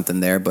have had something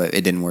there, but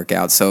it didn't work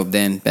out. So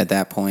then at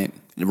that point,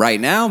 right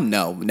now,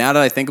 no. Now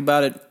that I think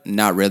about it,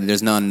 not really.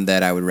 There's none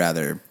that I would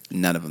rather.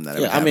 None of them that I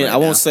would. Yeah, I have mean, right I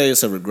won't now. say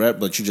it's a regret,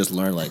 but you just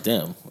learn like,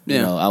 damn. Yeah.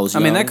 You know, I was. I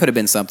mean, young. that could have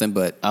been something,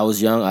 but I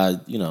was young.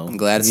 I'm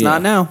glad it's Yeah.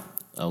 not now.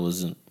 I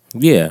wasn't.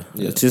 Yeah,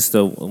 Yeah. it's just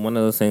one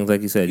of those things.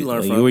 Like you said, You learn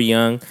when from you were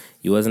young,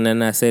 you wasn't in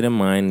that state of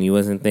mind. You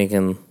wasn't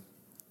thinking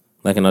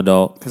like an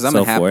adult. Because I'm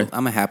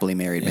I'm a happily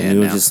married and man you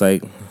were now. just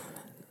like,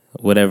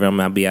 whatever. I'm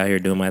gonna be out here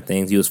doing my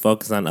things. You was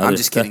focused on other. I'm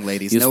just stuff. kidding,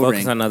 ladies. You was No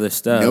focused ring. on other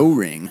stuff. no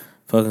ring.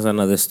 Focus on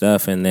other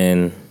stuff, and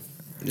then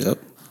Yep.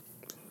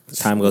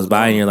 time goes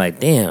by, and you're like,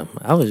 damn,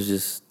 I was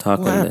just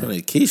talking. What to happened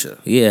to Keisha?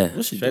 Yeah,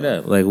 What's she straight doing?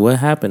 up. Like, what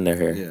happened to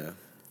her? Yeah.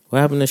 What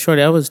happened to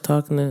Shorty? I was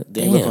talking to.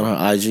 Then you look Damn, on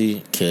her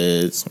IG,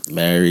 kids,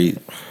 married.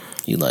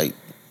 You like,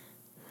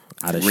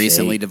 out of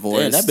Recently shape.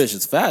 divorced. damn, that bitch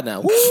is fat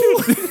now. Woo!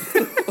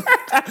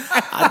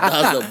 I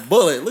dodged a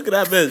bullet. Look at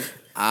that bitch.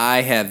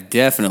 I have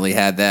definitely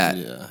had that.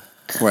 Yeah.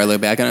 Where I look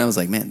back on it, I was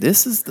like, man,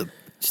 this is the.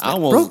 Just I like,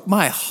 almost- broke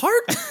my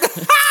heart.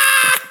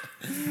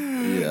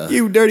 Yeah.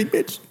 You dirty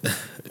bitch.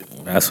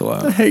 That's I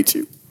wild. hate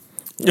you.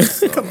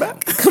 Come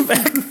back. Come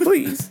back,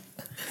 please.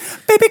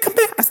 Baby, come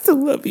back. I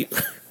still love you.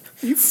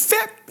 You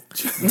fat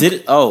bitch. Did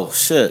it? Oh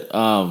shit.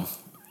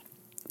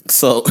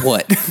 So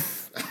What?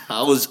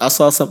 I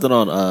saw something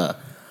on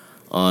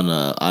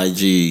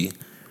IG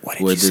What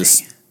did where you this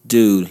see?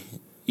 dude.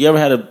 You ever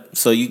had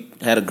you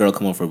had a girl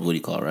come over for a booty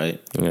call,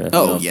 right? Yeah.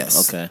 Oh, No?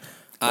 yes. Okay.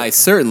 I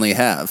certainly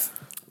have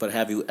But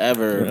have you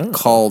ever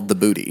called the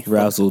booty.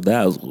 Razzle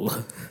dazzle.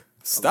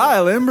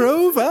 Styling,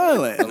 bro, a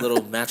violent.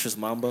 little mattress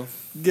mambo?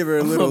 Give her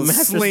a little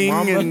mattress sling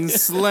mama. and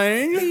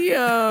slang.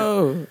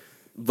 Yo,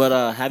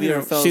 But have you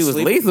ever fell she was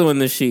asleep? lethal in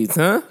the sheets,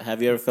 huh?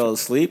 Have you ever fell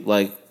asleep?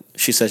 Like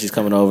she said she's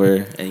coming over,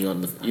 and you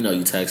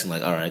texting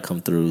like, all right,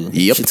 come through.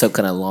 Yep. She took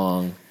kind of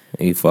long.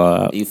 You fall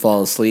out. You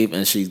fall asleep,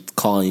 and she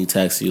calling you,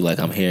 text you like,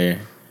 I'm here,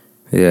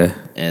 Yeah,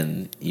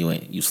 and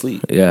you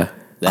sleep. yeah.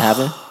 That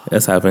happened?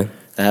 That's happened.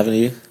 That happened to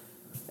you?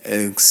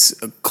 It's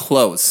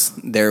close.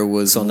 There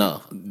was So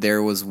no.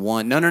 There was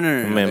one. No.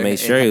 Man, make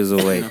sure he was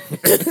awake.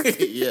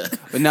 Yeah.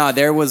 But no,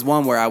 there was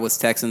one where I was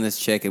texting this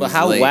chick. It But was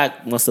how late.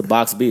 whack must the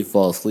box be to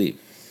fall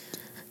asleep?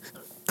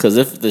 Because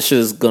if the shit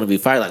is gonna be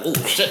fire, like, oh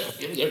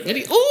shit, you're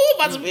ready. Oh,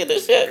 about to be in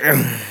this shit.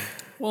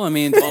 Well, I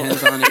mean,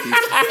 depends on if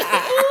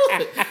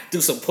you. Do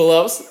some pull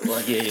ups.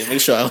 Like, yeah, make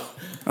sure I'm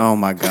Oh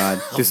my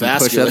God! Do some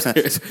vascular.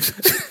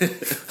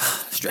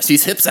 push-ups. Stretch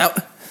these hips out.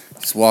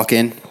 Just walk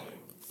in,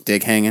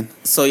 dick hanging.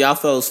 So y'all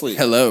fell asleep.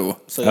 Hello.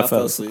 So y'all I fell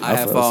fell- asleep. I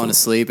have fell fallen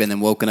asleep and then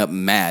woken up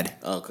mad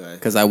Okay.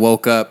 because I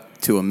woke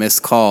up to a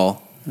missed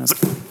call. And I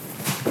was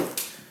like,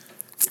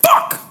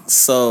 "Fuck!"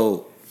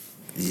 So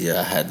yeah,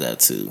 I had that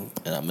too,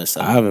 and I missed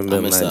out. I haven't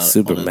been missed like out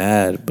super on a-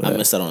 mad, but I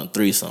missed out on a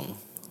threesome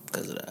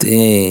because of that.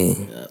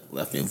 dang. Yeah,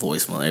 left me a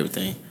voicemail and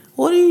everything.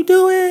 What are you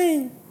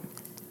doing?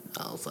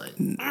 I was like,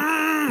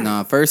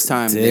 No, first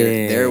time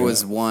there Damn.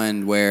 was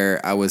one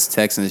where I was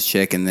texting this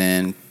chick and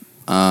then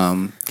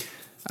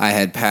I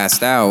had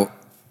passed out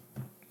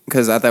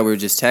because I thought we were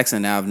just texting.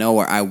 And out of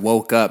nowhere, I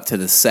woke up to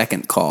the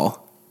second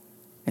call,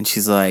 and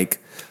she's like,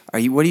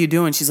 what are you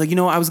doing? She's like,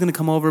 I was gonna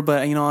come over,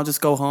 but I'll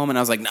just go home. And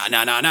I was like,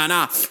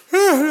 nah.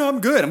 I'm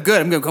good.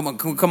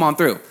 Come on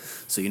through.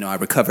 So I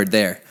recovered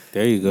there.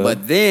 There you go.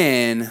 But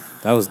then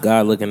That was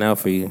God looking out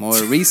for you. more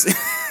recent,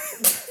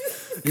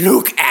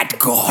 look at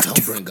God.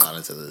 don't bring God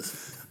into this.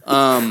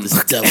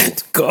 This devil.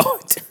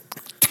 God.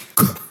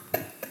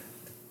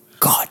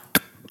 God.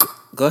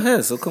 Go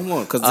ahead. So come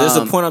on, because there's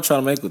a point I'm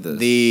trying to make with this.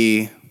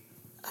 The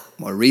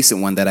more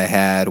recent one that I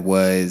had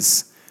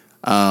was,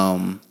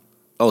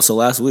 So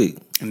last week.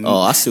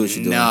 Oh, I see what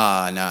you're doing.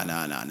 not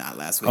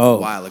last week, Oh.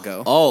 a while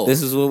ago. Oh,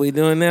 This is what we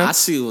doing now? I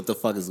see what the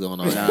fuck is going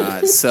on.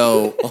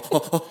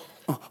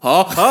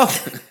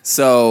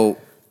 So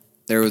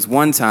there was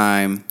one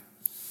time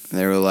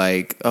they were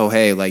like, oh,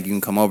 hey, like you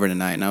can come over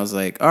tonight. And I was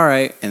like, all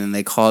right. And then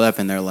they called up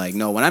and they're like,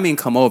 no, when I mean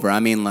come over, I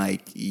mean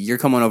like you're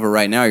coming over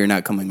right now. You're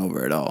not coming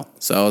over at all.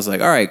 So I was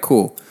like, all right,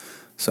 cool.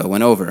 So I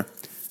went over.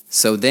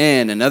 So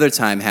then another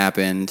time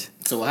happened.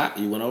 So what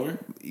happened? You went over?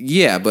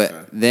 Yeah,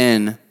 but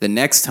then the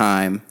next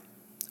time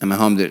I'm at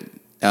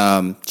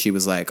home, she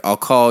was like, I'll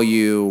call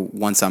you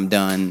once I'm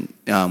done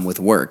with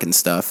work and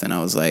stuff. And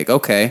I was like,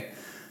 okay.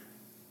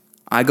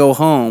 I go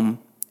home.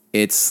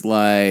 It's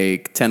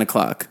like 10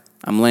 o'clock.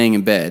 I'm laying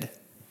in bed.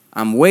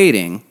 I'm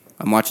waiting.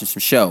 I'm watching some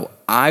show.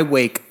 I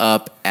wake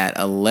up at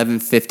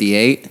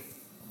 11:58,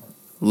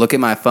 look at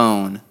my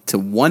phone to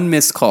one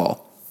missed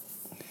call.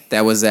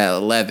 That was at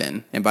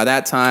 11. And by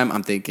that time,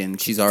 I'm thinking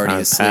she's already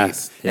Time asleep.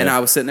 passed, yeah. And I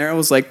was sitting there. I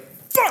was like,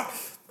 fuck.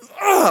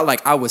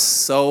 Like, I was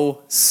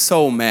so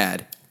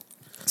mad.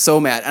 So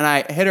mad. And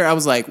I hit her. I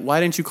was like, why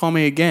didn't you call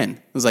me again?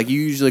 It was like, you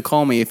usually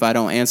call me if I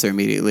don't answer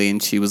immediately.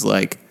 And she was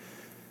like,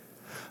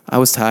 I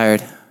was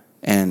tired.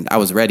 And I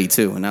was ready,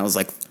 too. And I was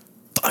like,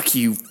 fuck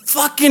you,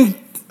 fucking.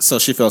 So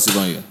she fell asleep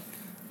on you.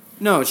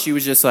 No, she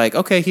was just like,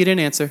 okay, he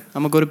didn't answer.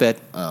 I'm gonna go to bed.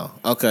 Oh,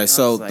 okay.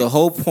 So like, the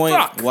whole point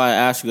fuck. why I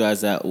asked you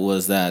guys that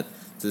was that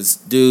this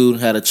dude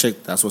had a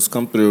chick that's what's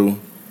come through.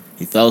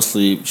 He fell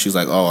asleep. She's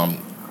like, "Oh,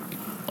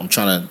 I'm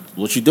trying to.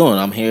 What you doing?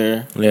 I'm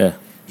here." Yeah.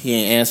 He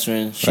ain't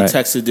answering. She Right.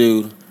 texted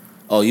dude,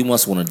 "Oh, you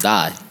must want to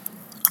die."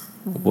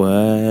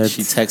 What?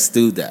 She texted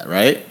dude that,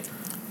 right?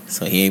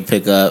 So he ain't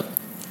pick up.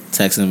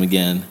 Text him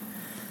again.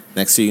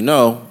 Next thing you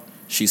know,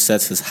 she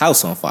sets his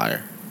house on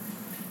fire.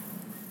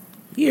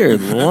 You're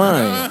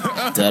lying.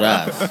 Dead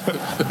ass.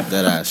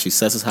 Dead ass. She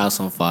sets his house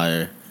on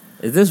fire.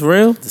 Is this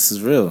real? This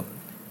is real.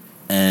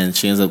 And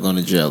she ends up going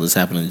to jail. This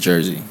happened in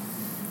Jersey.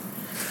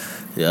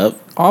 Yep.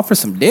 Offer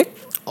some dick.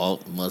 Oh,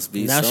 must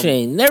be Now some. she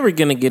ain't never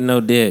gonna get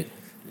no dick.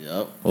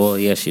 Yep. Well,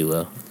 yeah, she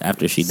will.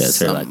 After she does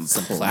her like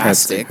Some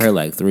plastic. her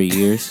like 3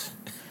 years.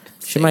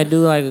 She might do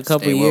like a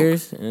couple stay woke.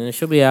 years and then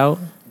she'll be out.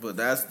 But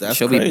that's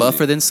She'll crazy. be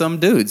buffer than some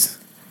dudes.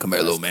 Come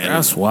here, little man.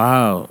 That's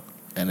wild.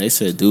 And they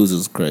said dudes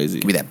is crazy.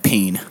 Give me that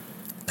peen.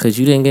 Cause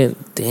you didn't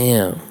get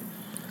damn.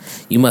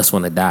 You must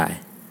want to die.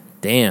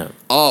 Damn.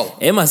 Oh,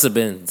 It must have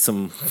been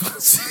some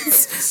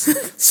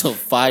So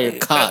fire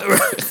cock.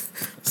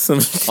 some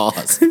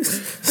Pause.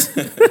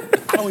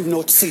 I don't even know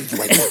what to say to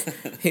you right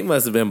now. he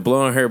must have been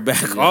blowing her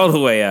back all the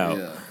way out.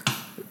 Yeah.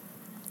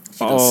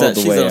 All the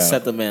She's way gonna out.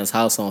 set the man's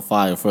house on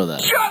fire for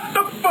that.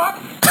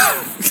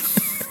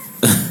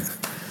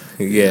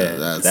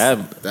 Yeah.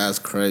 That's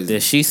crazy.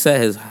 Did she set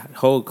his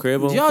whole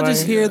crib on did y'all fire?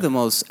 just hear the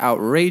most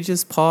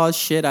outrageous pause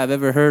shit I've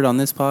ever heard on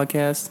this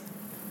podcast?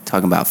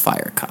 Talking about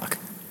fire cock.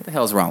 What the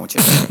hell's wrong with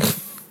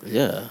you?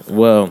 Yeah.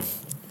 Well,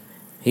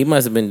 he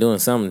must have been doing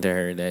something to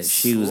her that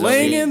she was over here.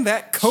 Slinging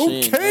that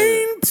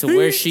cocaine. to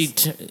where she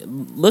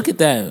look at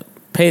that.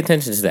 Pay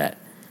attention to that.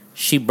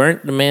 She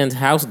burnt the man's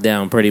house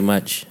down pretty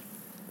much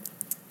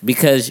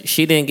because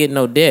she didn't get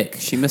no dick.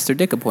 She missed her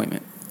dick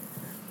appointment.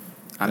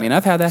 I mean,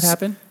 I've had that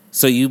happen.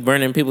 So you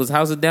burning people's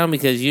houses down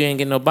because you ain't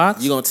get no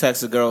box? You gonna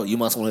text a girl, you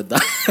must want to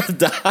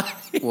die.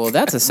 Well,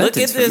 that's a look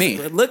at sentence this. for me.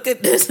 Look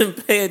at this and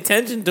pay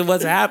attention to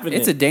what's happening.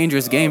 It's a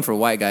dangerous game for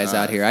white guys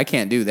out here. I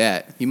can't do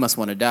that. You must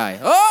want to die.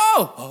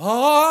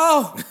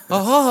 Oh.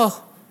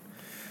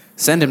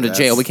 Send him to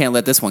jail. We can't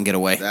let this one get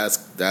away.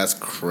 That's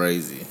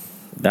crazy.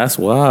 That's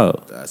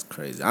wild. That's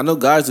crazy. I know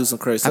guys do some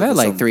crazy I've stuff. had with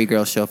like some- 3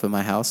 girls show up in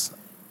my house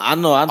I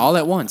know all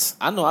at once.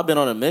 I've been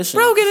on a mission.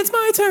 Rogan, it's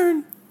my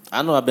turn.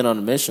 I know I've been on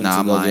a mission Nah, to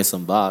I'm go lying. get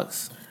some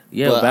box.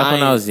 Yeah, But back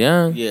when I ain't- was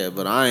young. Yeah,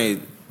 but I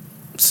ain't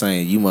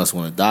saying you must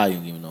want to die. You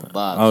give me no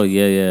box. Oh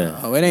yeah.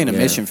 Oh, it ain't a Yeah.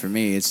 mission for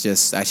me. It's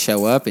just I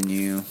show up and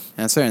you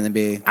answer and then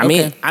be.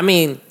 I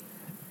mean,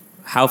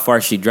 how far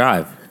she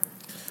drive?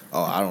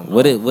 Oh, I don't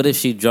know. What if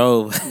she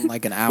drove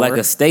like an hour. like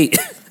a state?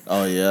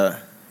 Oh yeah,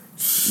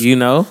 You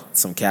know,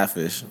 some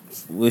catfish.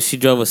 well, she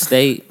drove a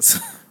state.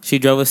 She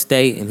drove a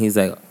state, and he's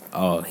like,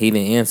 "Oh, he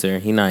didn't answer.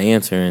 He not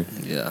answering."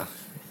 Yeah.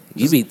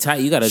 You be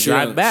tight. You got to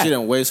drive back. She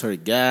didn't waste her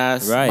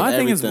gas. Right. My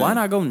thing is, everything. why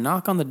not go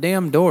knock on the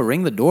damn door,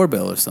 ring the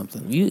doorbell or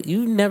something?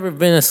 You never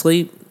been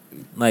asleep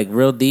like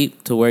real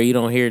deep to where you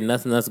don't hear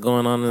nothing that's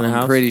going on in the I'm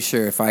house. pretty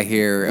sure if I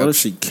hear. What if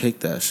she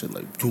kicked that shit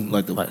like boom,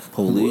 like the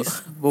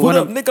police? But What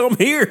when up, nigga? I'm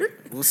here.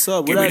 What's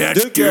up? Where that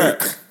dick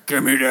at?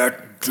 Give me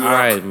that dick. All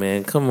right,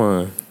 man. Come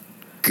on.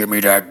 Give me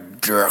that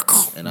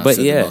dick. And I But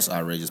said yeah. the most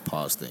outrageous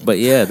pause thing. But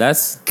yeah,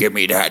 that's Give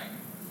me that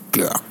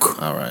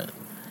dick. All right.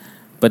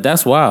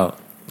 wild.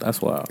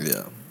 That's wild.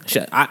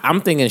 Yeah.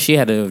 I'm thinking she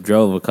had to have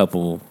drove a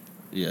couple,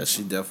 Yeah,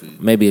 she definitely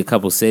maybe a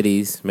couple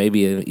cities,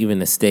 maybe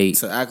even a state.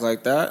 to act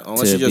like that.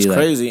 Unless To she's just be like-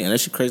 crazy, and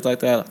if she crazy like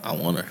that, I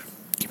want her.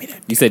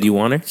 You said you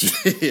want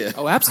her? Yeah.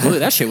 Oh, absolutely.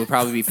 That shit would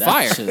probably be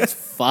fire. That shit's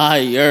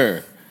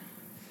fire.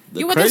 The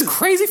You with this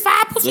crazy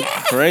fire pussy? The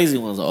crazy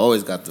ones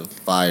always got the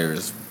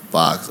firest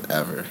box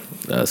ever.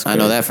 That's I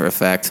know that for a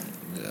fact.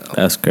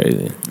 That's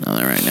crazy. I know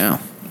that right now.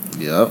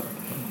 Yep.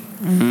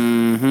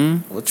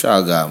 Mm-hmm. What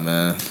y'all got,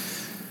 man?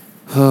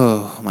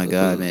 Oh my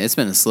god, man! It's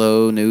been a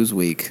slow news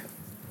week.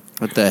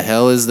 What the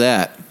hell is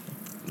that?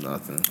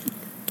 Nothing.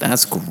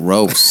 That's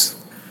gross.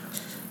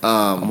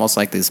 Almost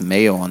like this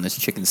mayo on this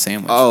chicken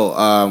sandwich.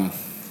 Oh,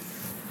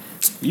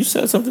 you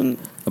said something.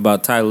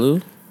 About Ty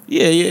Lue?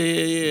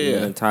 Yeah.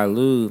 And Ty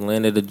Lue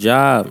landed a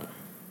job.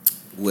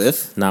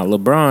 With Not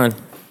LeBron.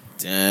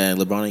 damn,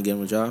 LeBron ain't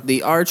getting a job.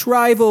 The arch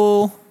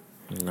rival,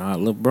 Not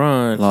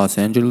LeBron. Los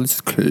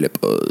Angeles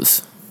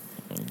Clippers.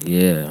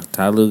 Yeah.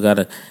 Ty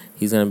Lue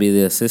he's gonna be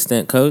the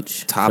assistant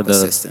coach. Top for the-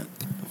 assistant.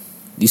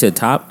 You said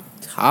top?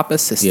 Top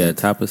assistant. Yeah,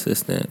 top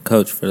assistant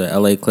coach for the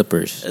LA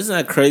Clippers. Isn't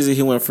that crazy?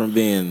 He went from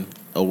being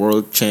a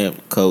world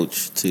champ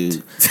coach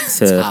to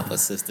top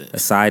assistant. A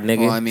side nigga.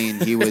 Well, I mean,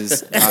 he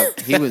was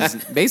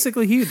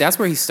basically that's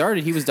where he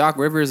started. He was Doc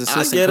Rivers' I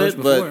assistant get coach it,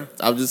 before.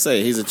 but I'm just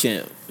saying he's a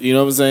champ. You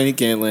know what I'm saying? He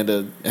can't land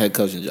a head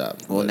coaching job.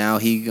 Well, now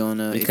if he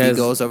because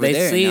goes over they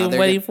there, see now him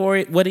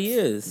they're what he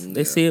is.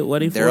 They see it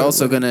what he. they're for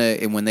also it. gonna,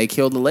 and when they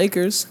killed the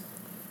Lakers,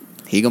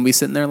 he gonna be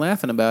sitting there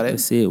laughing about They it.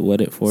 see it what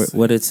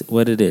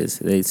it is.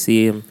 They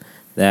see him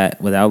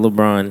that without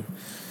LeBron,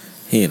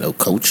 he ain't no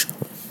coach.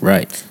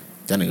 right?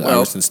 That nigga Well,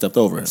 Iverson stepped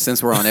over him.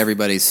 Since we're on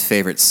everybody's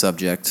favorite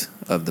subject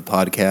of the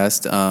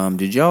podcast,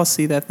 did y'all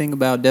see that thing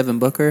about Devin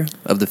Booker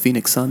of the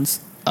Phoenix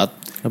Suns?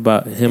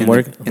 About him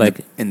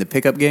In the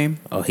pickup game?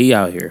 oh, he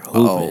out here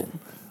hooping.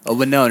 Oh,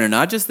 but no,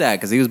 not just that,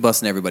 because he was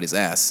busting everybody's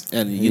ass.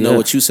 And you know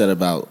what you said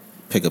about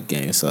pickup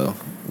games, so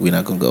we're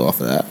not gonna go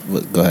off of that.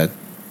 But go ahead.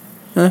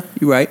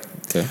 You're right.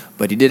 Okay.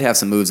 But he did have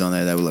some moves on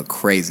there that would look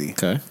crazy.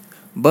 Okay.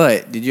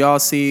 But did y'all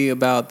see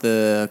about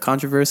the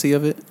controversy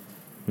of it?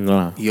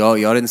 Nah. Y'all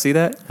didn't see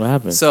that? What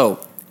happened?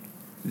 So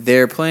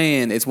they're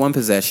playing. It's one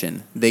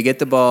possession. They get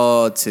the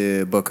ball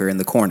to Booker in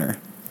the corner,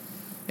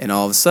 and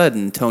all of a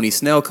sudden Tony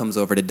Snell comes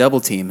over to double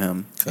team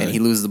him, and he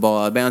loses the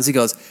ball out of bounds. He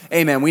goes,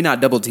 "Hey man, we not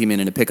double teaming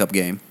in a pickup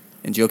game."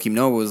 And Joakim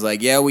Noah was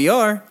like, "Yeah, we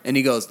are." And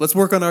he goes, "Let's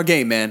work on our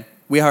game, man.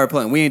 We are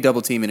playing. We ain't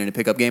double teaming in a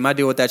pickup game. I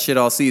deal with that shit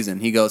all season."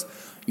 He goes,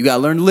 "You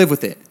gotta learn to live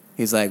with it."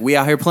 He's like, "We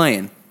out here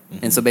playing."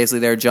 And so basically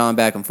they're jawing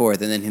back and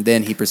forth, and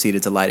then he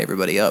proceeded to light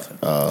everybody up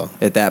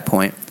at that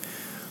point.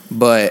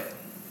 But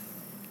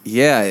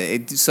yeah,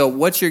 so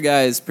what's your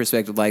guys'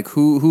 perspective? Like,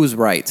 who's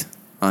right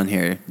on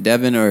here,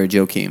 Devin or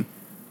Joakim?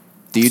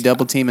 Do you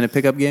double team in a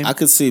pickup game? I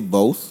could see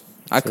both.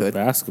 I It's a could.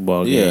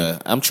 basketball game. Yeah,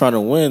 I'm trying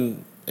to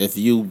win. If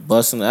you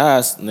busting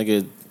ass,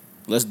 nigga,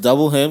 let's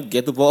double him,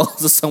 get the ball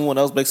to someone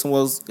else, make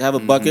someone else have a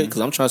bucket, because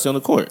I'm trying to stay on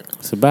the court.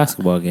 It's a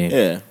basketball game.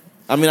 Yeah.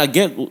 I mean, I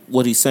get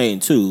what he's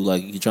saying, too.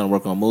 Like, you're trying to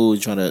work on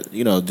moves, you're trying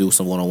to, do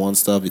some one-on-one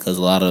stuff, because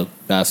a lot of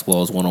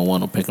basketball is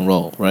one-on-one or pick and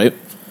roll, right?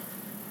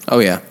 Oh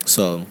yeah.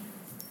 So,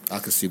 I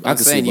could see. I'm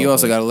saying you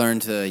also got to learn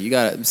to. You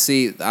got to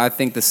see. I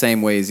think the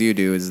same way as you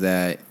do is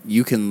that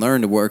you can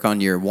learn to work on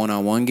your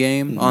one-on-one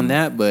game on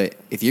that. But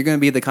if you're going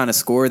to be the kind of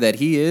scorer that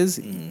he is,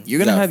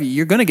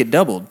 you're gonna get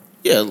doubled.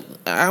 Yeah,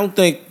 I don't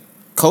think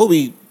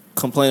Kobe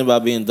complained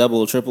about being double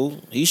or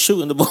triple. He's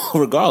shooting the ball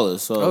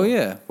regardless. So. Oh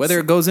yeah, whether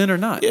it goes in or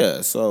not.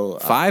 Yeah. So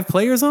 5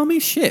 players on me.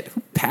 Shit,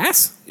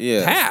 pass.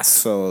 Yeah. Pass.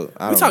 So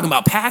We're talking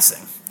about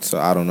passing. So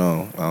I don't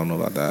know. I don't know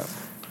about that.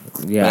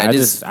 Yeah,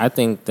 But I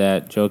think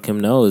that Joakim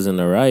Noah is in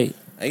the right.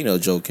 And you know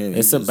Joe Kim.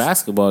 It's a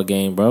basketball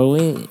game, bro.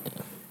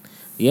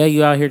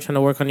 You out here trying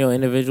to work on your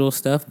individual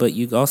stuff, but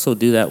you also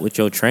do that with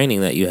your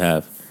training that you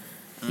have.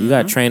 You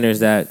got trainers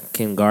that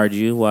can guard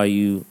you while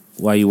you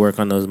work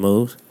on those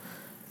moves.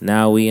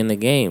 Now we in the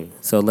game,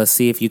 so let's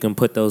see if you can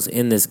put those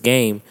in this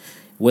game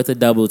with a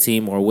double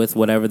team or with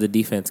whatever the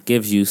defense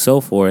gives you,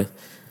 so forth.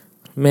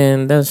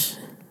 Man, that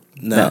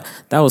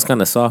was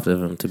kind of soft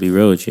of him, to be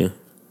real with you.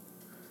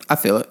 I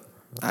feel it.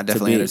 I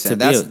definitely understand.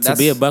 To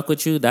be a buck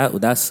with you,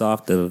 that's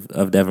soft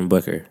of Devin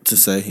Booker. To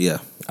say, yeah,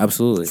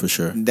 Absolutely. for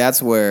sure.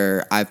 That's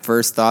where I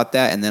first thought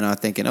that, and then I'm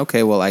thinking,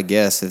 okay, well, I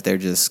guess if they're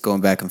just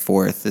going back and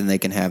forth, then they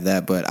can have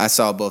that. But I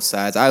saw both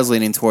sides. I was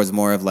leaning towards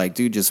more of like,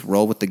 dude, just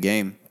roll with the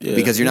game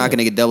because you're not going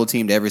to get double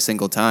teamed every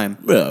single time.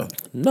 Yeah.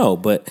 No,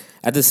 but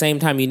at the same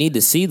time, you need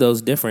to see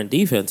those different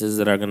defenses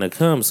that are going to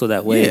come, so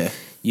that way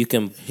you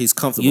can He's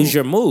comfortable. use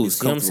your moves.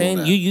 He's You know what I'm saying?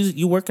 comfortable with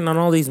You working on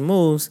all these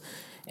moves,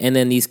 and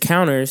then these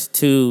counters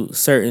to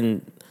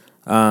certain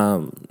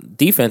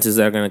defenses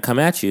that are going to come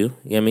at you. You know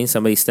what I mean?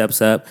 Somebody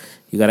steps up,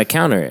 you got to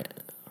counter it.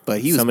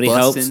 But he was Somebody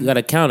busting helps, you got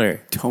to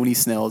counter. Tony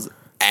Snell's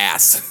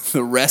ass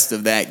the rest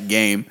of that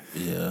game.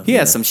 Yeah. He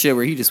had some shit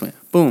where he just went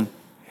boom,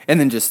 and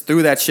then just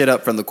threw that shit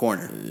up from the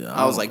corner.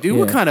 I was like, dude,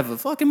 what kind of a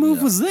fucking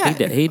move was that?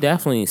 He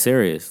definitely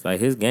serious. Like,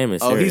 his game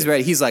is Oh, serious. he's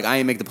ready. He's like, I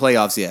ain't make the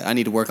playoffs yet. I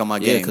need to work on my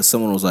Yeah, game. because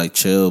someone was like,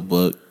 chill,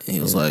 but he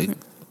was like,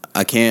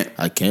 I can't.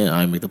 I can't.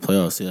 I ain't make the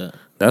playoffs yet.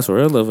 That's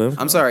real of him.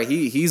 I'm sorry.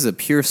 He's a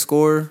pure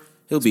scorer.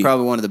 He's be-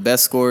 probably one of the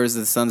best scorers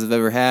the Suns have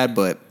ever had.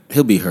 But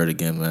He'll be hurt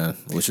again, man,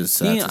 which is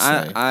sad to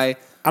say.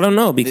 I don't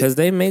know, because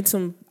they've made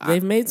some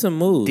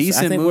moves.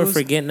 Decent I think moves. we're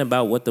forgetting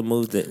about what the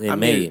moves that they I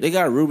made. mean, they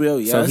got Rubio,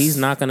 yes. So he's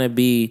not gonna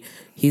be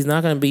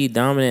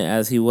dominant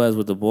as he was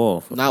with the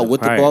ball. Not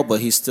with prior. the ball, but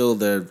he's still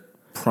their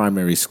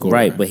primary scorer.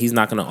 Right, but he's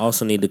not gonna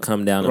also need to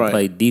come down and Right.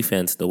 play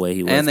defense the way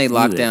he was. and they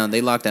locked either. down.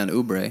 They locked down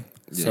Oubre.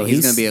 So So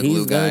he's gonna be a glue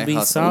he's gonna guy. be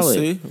hustle.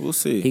 solid. We'll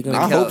see. He can-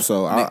 I Mikal- hope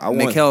so. I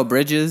want. Mikal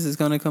Bridges is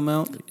gonna come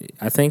out. What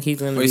I think he's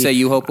gonna. do you say?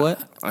 You hope what?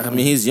 I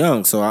mean, he's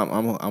young, so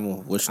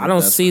I'm wishing. I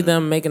don't see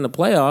them making the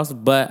playoffs,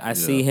 but I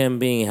see him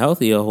being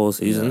healthy a whole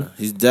season. Yeah.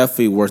 He's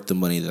definitely worth the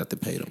money that they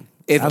paid him.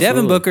 If Devin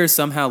Absolutely. Booker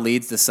somehow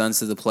leads the Suns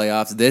to the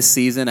playoffs this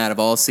season, out of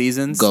all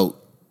seasons, Goat.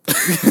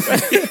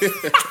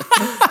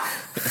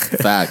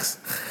 Facts.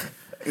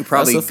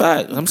 probably That's a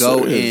fact. I'm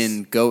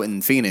serious. go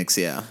in Phoenix.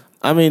 Yeah,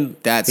 I mean,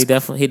 that's He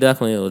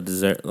definitely will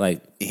deserve.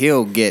 Like,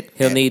 he'll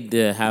need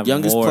to have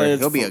Youngest more. player-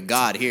 he'll be a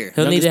god here.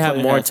 He'll need to youngest have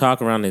player more has-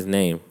 talk around his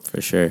name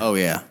for sure. Oh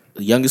yeah,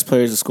 the youngest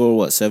players to score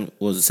what?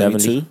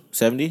 70?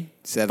 70?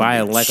 By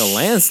a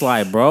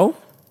landslide, bro.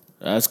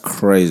 That's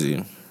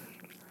crazy.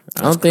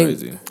 I don't think.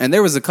 Crazy. and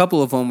there was a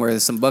couple of them where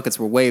some buckets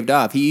were waved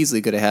off. He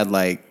easily could have had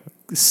like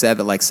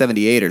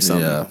 78 or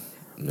something. Yeah.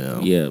 Yeah.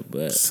 Yeah,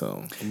 but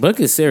So Book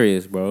is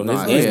serious, bro. nah,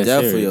 His game he's is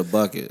definitely serious. a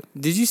bucket.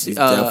 Did you see? He's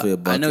definitely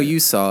a I know bucket. you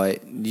saw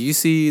it. Did you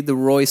see the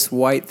Royce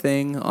White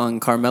thing on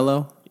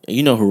Carmelo?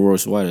 You know who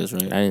Royce White is,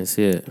 right? I didn't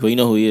see it. But you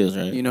know who he is,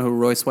 right? You know who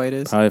Royce White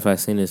is? Probably if I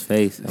seen his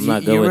face. I'm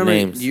not You good with remember,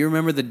 names. Do you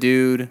remember the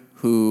dude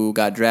who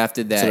got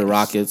drafted that the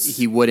Rockets.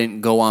 he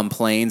wouldn't go on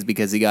planes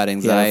because he got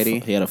anxiety.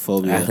 He had a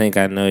phobia. I think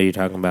I know who you're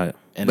talking about.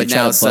 and but they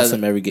try now to bust sud-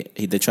 him every game.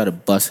 They try to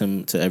bust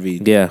him to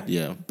every.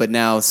 Yeah. But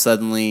now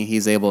suddenly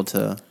he's able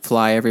to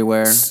fly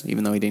everywhere,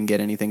 even though he didn't get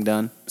anything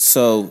done.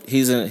 So he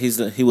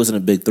was in a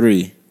big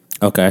three,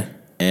 Okay.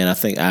 and I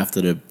think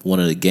after one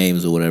of the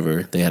games or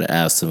whatever, they had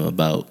asked him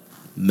about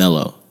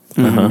Melo.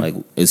 Like,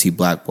 is he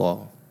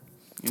blackball?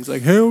 He's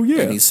like, hell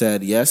yeah. And he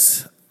said,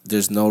 yes.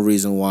 There's no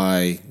reason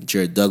why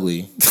Jared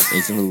Dudley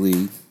is in the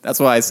league. That's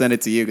why I sent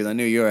it to you because I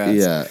knew you were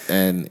asking. Yeah,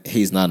 and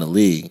he's not in the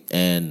league.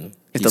 And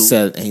It's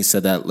he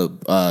said that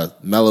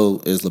Melo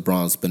is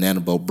LeBron's banana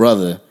boat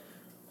brother.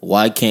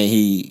 Why can't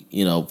he,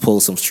 pull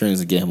some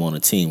strings and get him on the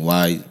team?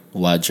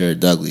 Why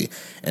Jared Dudley?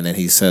 And then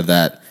he said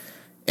that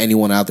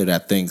anyone out there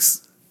that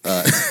thinks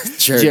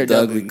Jared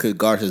Dudley could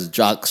guard his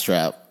jock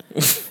strap,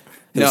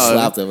 he'll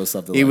slap them or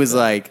something. He like was that.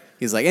 like,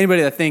 he's like,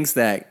 anybody that thinks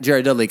that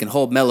Jared Dudley can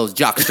hold Melo's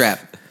jock strap,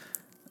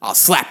 I'll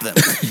slap them.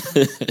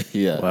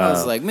 yeah. I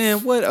was like, man,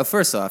 what?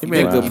 First off, you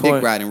made a good dick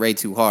point. riding way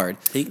too hard.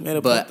 He made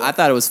a But point, I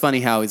thought it was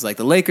funny how he's like,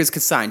 the Lakers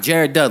could sign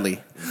Jared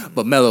Dudley,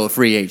 but Melo a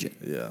free agent.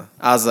 Yeah.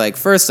 I was like,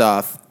 first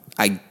off,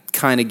 I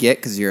kind of get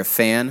because you're a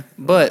fan,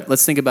 but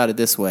let's think about it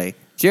this way.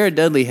 Jared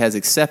Dudley has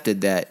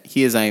accepted that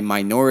he is a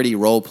minority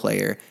role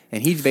player,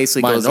 and he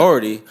basically goes,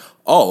 Minority.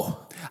 Oh,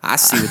 I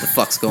see what the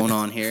fuck's going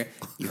on here.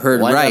 You heard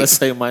why right. gotta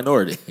say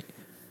minority?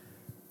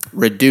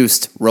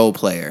 Reduced role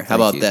player. How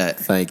about you. that?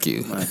 Thank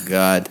you. My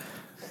God.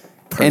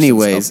 Persons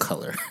Anyways. of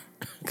color.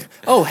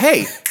 Oh,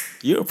 hey,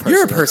 You're a person.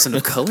 you're a person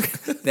of color.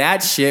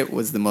 That shit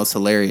was the most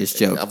hilarious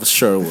joke. I'm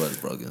sure it was,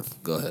 Brogan.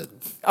 Go ahead.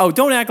 Oh,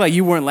 don't act like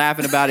you weren't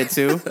laughing about it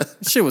too.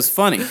 Shit was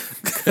funny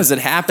because it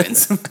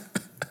happens.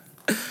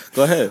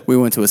 Go ahead. We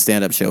went to a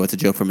stand-up show. It's a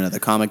joke from another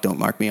comic. Don't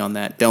mark me on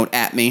that. Don't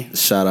at me.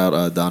 Shout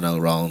out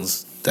Donnell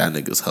Rollins. That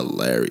nigga's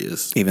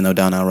hilarious. Even though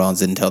Donnell Rollins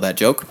didn't tell that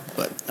joke,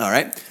 but all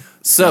right.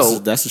 So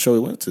That's the show we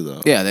went to,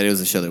 though. yeah, that was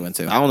the show they went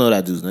to. I don't know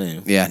that dude's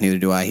name. Yeah, neither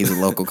do I. He's a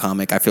local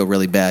comic. I feel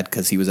really bad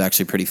because he was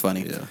actually pretty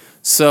funny. Yeah.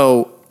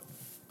 So,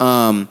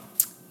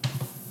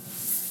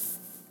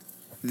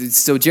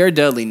 so Jared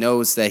Dudley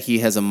knows that he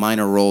has a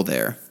minor role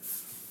there.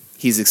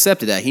 He's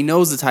accepted that. He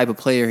knows the type of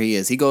player he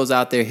is. He goes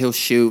out there, he'll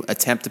shoot,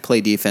 attempt to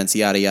play defense,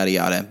 yada, yada,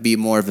 yada, be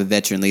more of a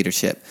veteran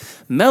leadership.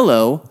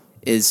 Melo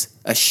is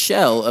a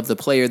shell of the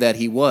player that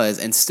he was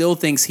and still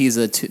thinks he's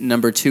a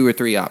number 2 or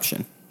 3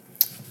 option.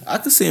 I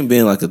could see him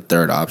being like a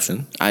third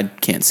option. I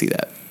can't see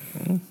that.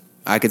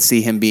 I could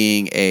see him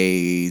being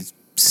a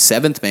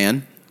 7th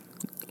man.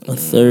 A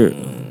third.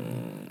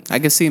 I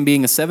could see him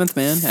being a 7th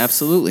man,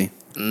 absolutely.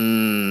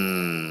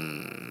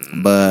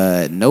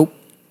 But nope.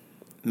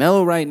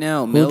 Melo right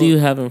now. Who do you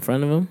have in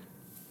front of him?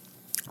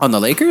 On the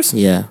Lakers?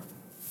 Yeah.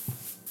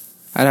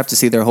 I'd have to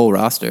see their whole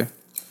roster.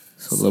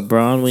 So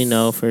LeBron, we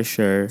know for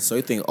sure. So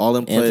you think all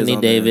them players Anthony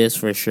on there- Davis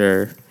for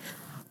sure.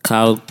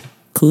 Kyle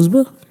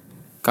Kuzma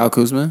Kyle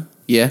Kuzma?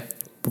 Yeah.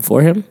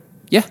 before him.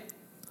 Yeah.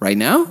 Right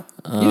now?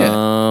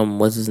 Yeah.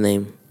 What's his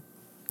name?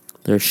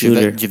 Their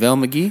shooter,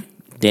 JaVale McGee?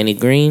 Danny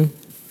Green.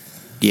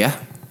 Yeah.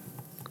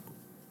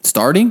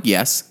 Starting?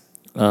 Yes.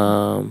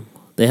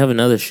 They have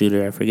another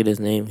shooter. I forget his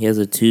name. He has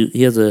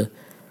a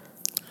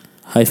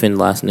hyphen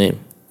last name.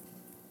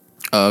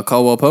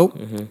 Caldwell Pope?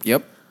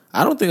 Yep.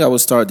 I don't think I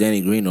would start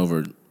Danny Green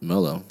over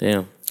Melo.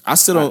 Damn. I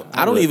still don't.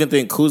 I don't even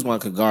think Kuzma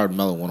could guard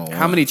Melo 1-on-1.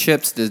 How many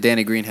chips does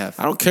Danny Green have?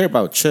 I don't care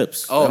about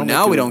chips. Oh, That don't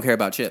now make we you- don't care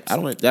about chips. I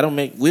don't. That don't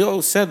make. We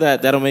all said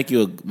that. That don't make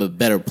you a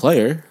better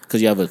player because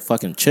you have a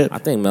fucking chip. I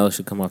think Melo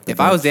should come off the If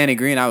bench. I was Danny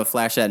Green, I would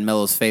flash that in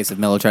Melo's face if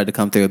Melo tried to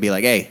come through and be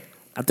like, hey.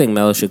 I think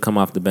Melo should come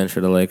off the bench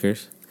for the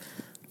Lakers.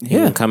 He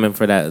Yeah. can come in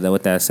for that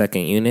with that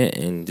second unit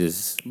and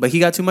just But he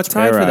got too much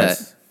pride for terrorize.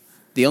 that.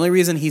 The only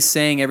reason he's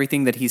saying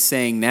everything that he's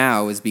saying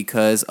now is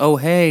because, oh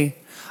hey,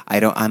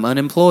 I'm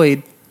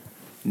unemployed.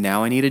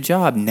 Now I need a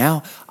job.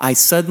 Now I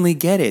suddenly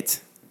get it.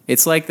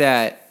 It's like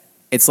that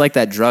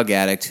drug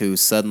addict who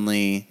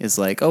suddenly is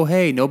like, oh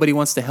hey, nobody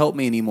wants to help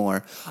me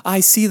anymore. I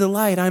see the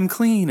light, I'm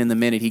clean. And the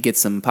minute he gets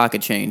some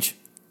pocket change,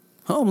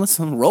 oh, let's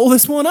roll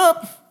this one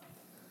up.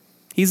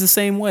 He's the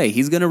same way.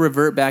 He's gonna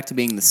revert back to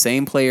being the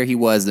same player he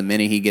was the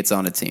minute he gets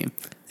on a team.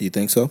 You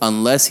think so?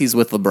 Unless he's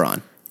with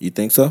LeBron. You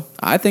think so?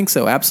 I think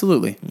so,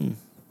 absolutely.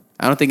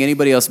 I don't think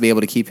anybody else will be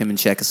able to keep him in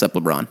check except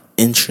LeBron.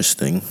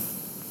 Interesting.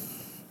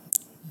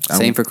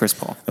 Same for Chris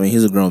Paul. I mean,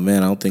 he's a grown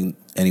man. I don't think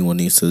anyone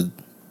needs to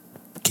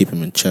keep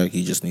him in check.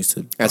 He just needs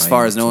to. As buy far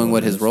into as knowing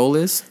what it his is. role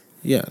is,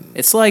 Yeah.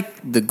 it's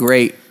like the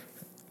great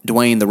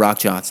Dwayne "The Rock"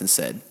 Johnson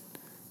said,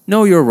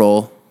 know your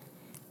role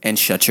and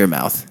shut your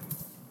mouth.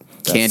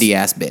 Candy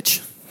ass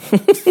bitch.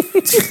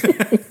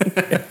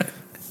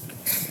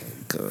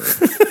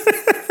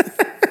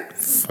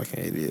 Fucking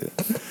idiot.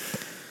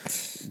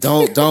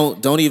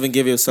 Don't even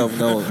give yourself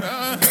no.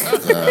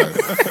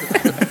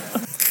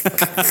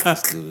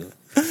 Stupid.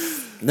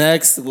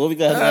 Next, what we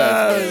got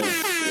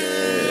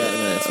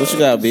next? What you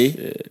got,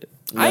 B?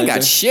 I ain't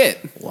got shit.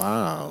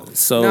 Wow.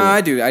 so. No,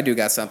 I do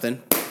got something,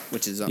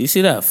 which is You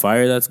see that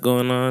fire that's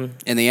going on?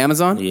 in the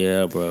Amazon.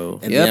 Yeah, bro.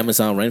 In Yep. the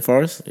Amazon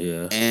rainforest?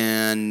 Yeah.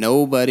 And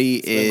nobody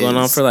is Going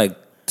on for like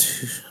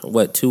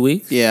What, 2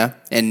 weeks? Yeah,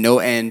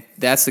 and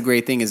that's the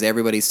great thing is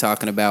everybody's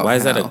talking about. Why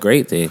is that a how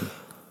great thing?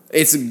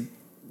 It's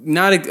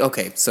not a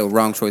okay. So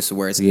wrong choice of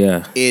words.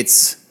 Yeah.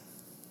 It's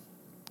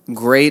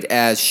great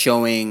as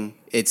showing.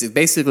 It's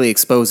basically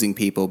exposing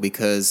people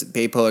because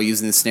people are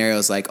using the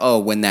scenarios like, oh,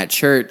 when that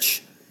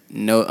church,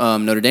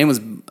 Notre Dame was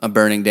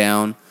burning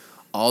down,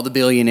 all the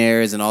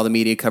billionaires and all the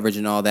media coverage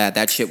and all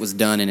that shit was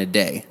done in a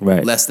day,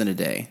 Right. Less than a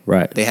day,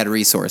 Right. They had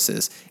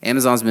resources.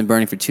 Amazon's been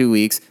burning for 2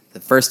 weeks.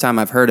 The first time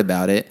I've heard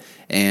about it,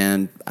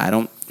 and I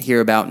don't hear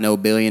about no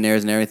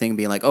billionaires and everything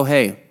being like, oh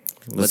hey,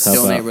 let's help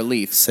donate out.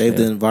 relief. Save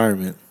the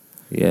environment.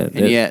 Yeah.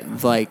 And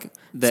yet, like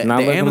the not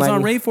looking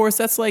Amazon like- rainforest,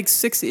 that's like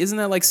 60. Isn't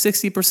that like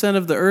 60%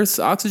 of the Earth's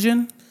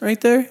oxygen right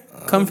there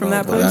come from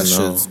that But that place?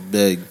 shit's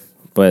big.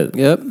 But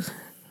Yep.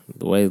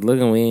 the way it's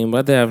looking, we ain't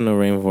about to have no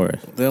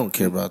rainforest. They don't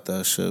care about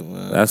that shit,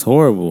 man. That's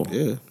horrible.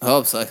 Yeah. Oh,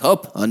 it's like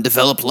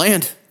undeveloped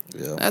land.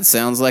 Yeah. That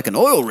sounds like an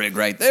oil rig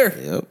right there.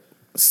 Yep.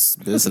 It's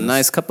That's business. a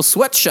nice couple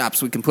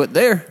sweatshops we can put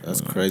there. That's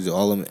crazy.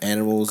 All them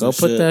animals. Go and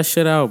put shit. that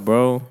shit out,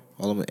 bro.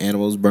 All them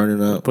animals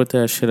burning up. Put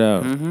that shit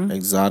out.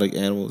 Exotic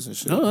animals and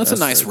shit. Oh, that's a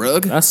nice crazy.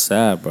 rug. That's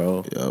sad,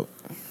 bro. Yep.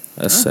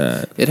 That's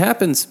sad. It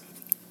happens.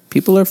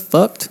 People are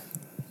fucked.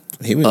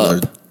 Humans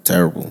are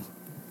terrible.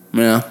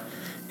 Yeah.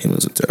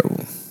 Humans are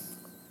terrible.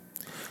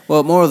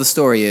 Well, moral of the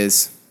story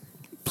is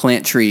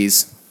plant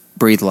trees,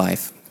 breathe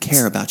life,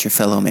 care about your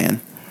fellow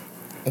man.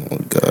 Oh my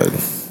god.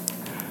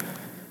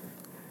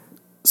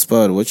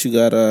 Spud, what you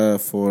got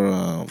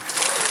for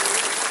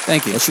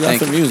Thank you. what you got Thank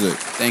for you. music?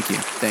 Thank you.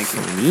 Thank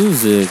you.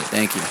 Music.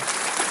 Thank you.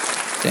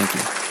 Thank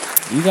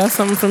you. You got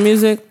something for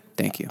music?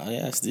 Thank you. I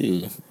asked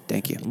you.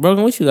 Thank you.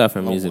 Brogan, what you got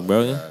for music,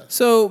 Brogan?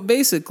 So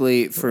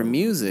basically, for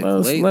music,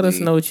 lately, Let us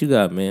know what you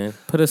got, man.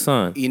 Put us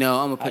on. You know,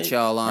 I'm gonna put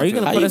y'all on. Are you to-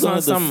 gonna How put you us on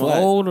gonna something deflect?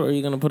 old, or are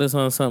you gonna put us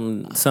on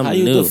something How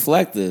you new?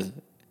 deflected?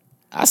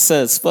 I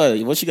said,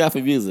 Spud, what you got for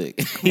music?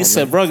 He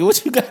said, Brogan,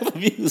 what you got for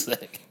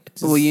music?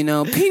 Well, you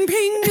know, ping,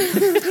 ping, ping,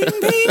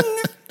 ping,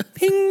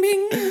 ping,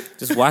 ping.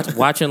 Just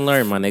watch and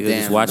learn, my nigga.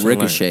 Just Damn, watch and learn.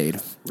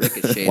 ricocheted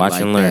Watch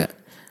like and learn. that.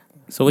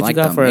 So what Like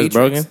you got the for us, Matrix.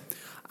 Brogan?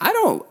 I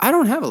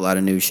don't have a lot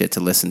of new shit to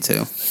listen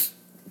to.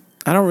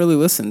 I don't really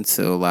listen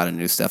to a lot of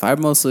new stuff. I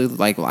mostly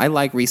like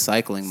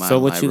recycling my. So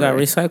what you got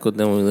library. recycled?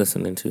 Then we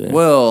listening to it.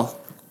 Well,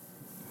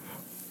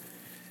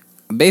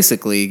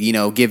 basically, you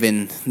know,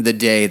 given the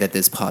day that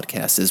this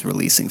podcast is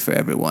releasing for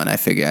everyone, I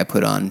figure I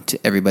put on to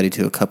everybody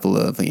to a couple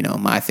of, you know,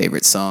 my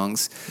favorite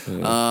songs.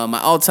 My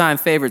all-time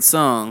favorite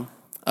song,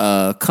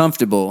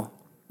 "Comfortable"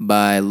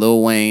 by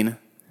Lil Wayne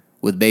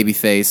with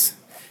Babyface.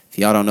 If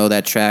y'all don't know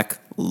that track,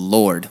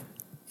 Lord,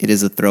 it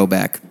is a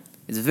throwback.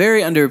 It's a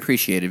very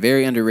underappreciated,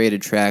 very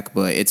underrated track,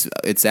 but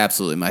it's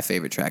absolutely my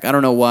favorite track. I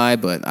don't know why,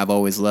 but I've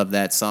always loved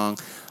that song.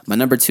 My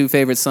number 2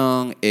 favorite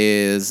song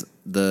is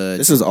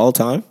This is all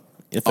time?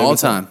 Your favorite all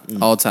song?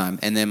 time, all time.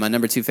 And then my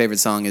number 2 favorite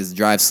song is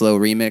 "Drive Slow"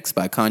 remix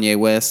by Kanye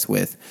West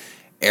with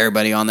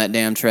everybody on that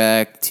damn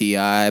track: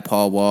 T.I.,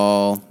 Paul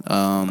Wall.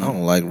 I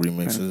don't like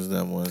remixes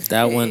that much.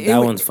 that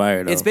one's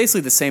fire though. It's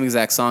basically the same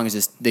exact song. It's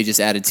just they just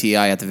added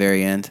T.I. at the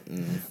very end.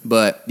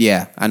 But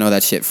yeah, I know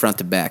that shit front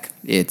to back.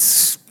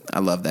 I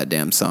love that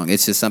damn song.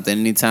 It's just something.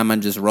 Anytime I'm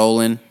just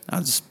rolling,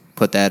 I'll just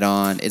put that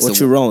on. It's What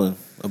you rolling?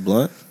 A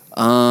blunt?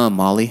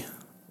 Molly,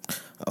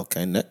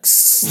 Okay,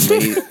 next.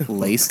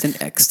 laced in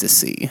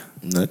ecstasy,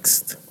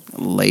 Next.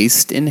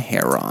 laced in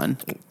heroin.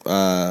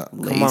 Come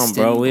on,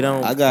 bro. We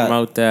don't I got-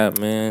 promote that,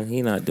 man.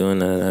 He not doing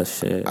none of that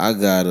shit. I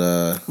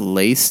got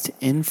Laced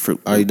in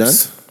fruit. Are you done?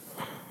 loops.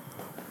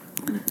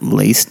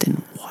 Laced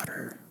in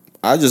water.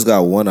 I just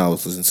got one I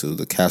was listening to,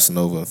 the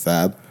Casanova and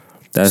Fab.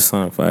 That's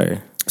on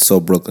fire. So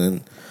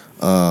Brooklyn.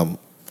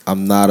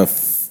 I'm not a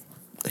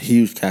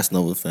huge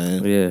Casanova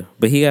fan. Yeah,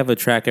 but he have a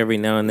track every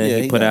now and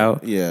then he put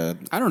out. Yeah.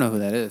 I don't know who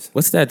that is.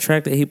 What's that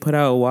track that he put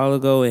out a while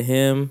ago with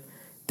him,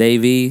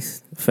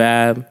 Davies,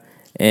 Fab,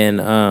 and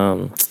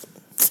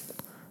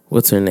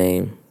what's her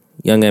name?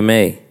 Young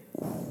M.A.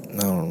 I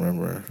don't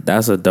remember.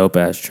 That's a dope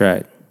ass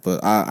track.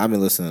 But I've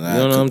been listening to that. You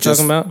don't know what I'm Just-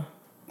 talking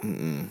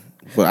about?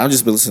 But I've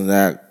just been listening to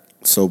that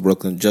So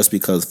Brooklyn just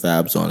because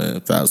Fab's on it.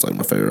 And Fab's like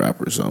my favorite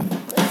rapper, so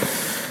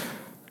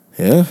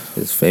yeah.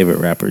 His favorite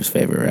rapper's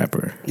favorite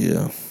rapper.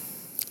 Yeah.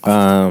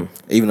 Um,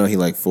 Even though he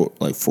like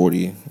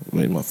 40,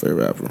 made my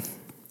favorite rapper.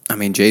 I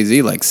mean,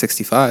 Jay-Z like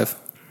 65.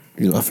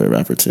 He's my favorite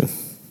rapper too.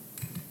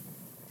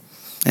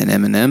 And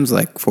Eminem's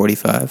like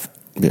 45.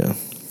 Yeah.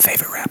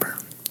 Favorite rapper.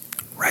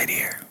 Right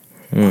here.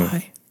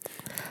 Why?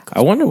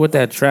 I wonder what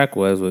that track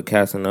was with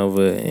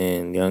Casanova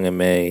and Young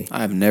M.A.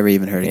 I've never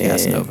even heard of Yeah.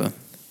 Casanova.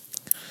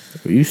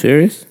 Are you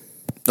serious?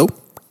 Nope.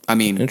 I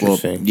mean, well,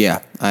 Interesting. yeah,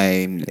 I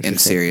am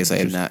serious. I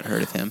have not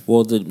heard of him.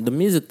 Well, the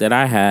music that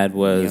I had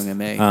was,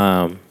 Young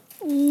M.A.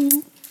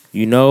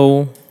 You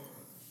know,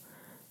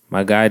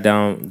 my guy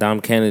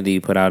Dom Kennedy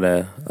put out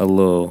a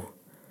little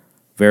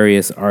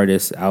various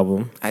artists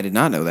album. I did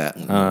not know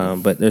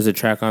that. But there's a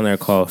track on there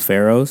called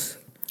Pharaohs,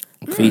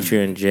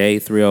 featuring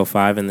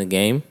J305 in the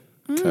game.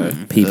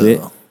 Okay.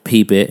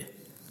 Peep it.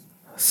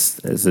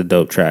 It's a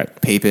dope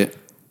track. Pape it.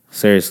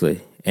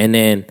 Seriously. And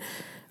then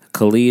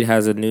Khalid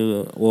has a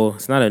new. Well,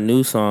 it's not a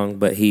new song,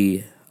 but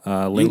he You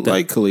linked up.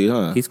 like Khalid,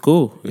 huh? He's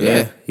cool.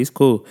 Yeah. He's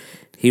cool.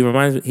 He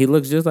reminds me. He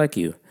looks just like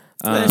you.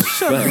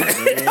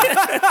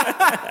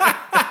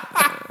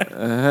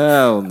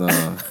 Hell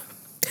no.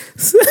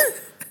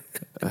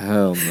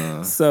 Hell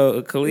no.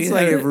 So Khalid. It's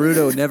like if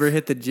Rudo never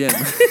hit the gym.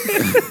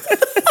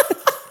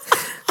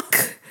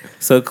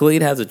 So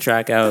Khalid has a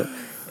track out.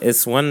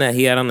 It's one that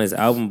he had on his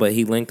album, but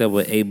he linked up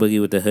with A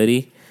Boogie with the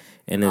Hoodie,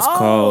 and it's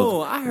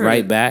called I heard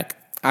Right it. Back.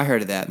 I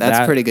heard of that. That's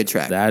a pretty good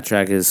track. That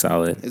track is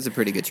solid. It's a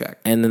pretty good track.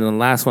 And then the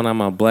last one I'm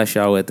gonna bless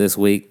y'all with this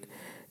week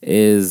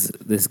is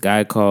this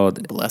guy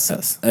called Bless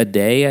us.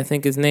 Ade, I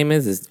think his name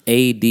is. It's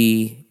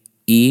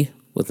ADE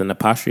with an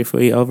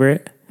apostrophe over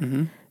it.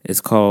 Mm-hmm.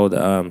 It's called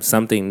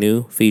Something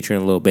New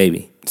featuring Lil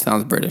Baby.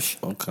 Sounds British.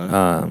 Okay.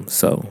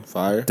 So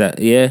Fire. that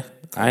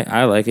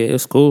I like it.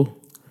 It's cool.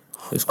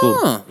 It's cool.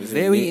 Huh.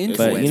 Very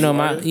interesting.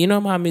 But you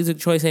know my music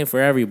choice ain't for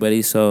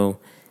everybody. So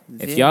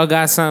if y'all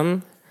got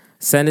something,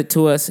 send it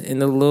to us in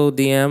the little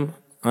DM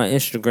on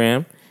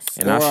Instagram,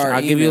 and Or our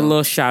I'll give you a email.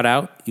 little shout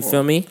out. You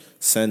feel me?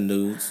 Send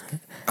nudes.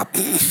 I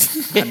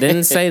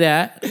didn't say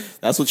that.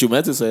 That's what you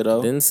meant to say,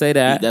 though. Didn't say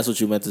that. That's what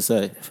you meant to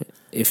say.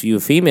 If you a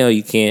female,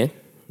 you can.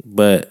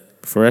 But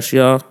for us,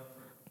 y'all,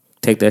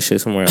 take that shit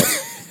somewhere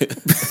else.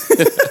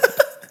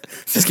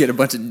 Just get a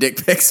bunch of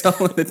dick pics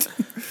on it.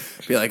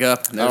 Be like, there's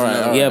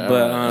another one. Yeah,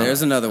 but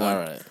There's another one.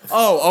 All right.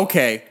 Oh,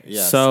 okay.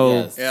 Yes, So-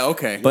 yes. Yeah,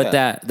 okay. But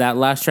that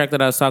last track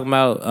that I was talking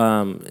about,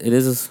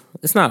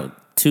 it's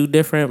not too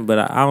different, but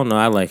I don't know.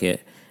 I like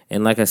it.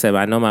 And like I said,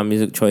 I know my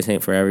music choice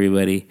ain't for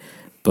everybody,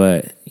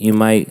 but you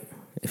might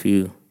if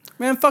you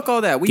Man, fuck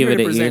all that. We give here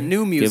it to an ear. present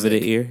new music. Give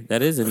it an ear.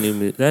 That is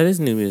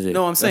new music.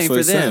 No, I'm saying what for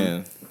he's them.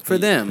 saying. For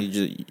them. He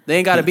just- They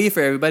ain't got to be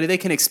for everybody. They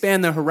can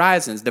expand their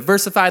horizons,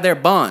 diversify their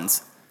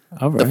bonds.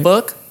 All right. The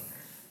fuck?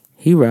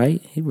 He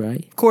right.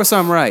 Of course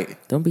I'm right.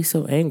 Don't be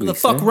so angry. Who the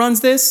fuck son.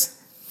 runs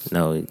this?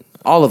 No,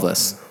 All of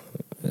us.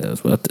 I was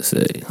about to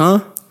say.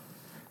 Huh?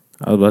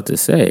 I was about to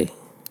say.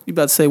 You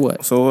about to say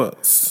what? So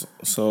what?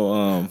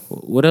 So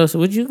What else?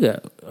 What you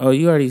got? Oh,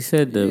 you already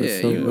said the.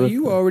 Yeah,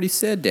 you already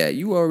said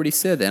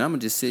that. I'm gonna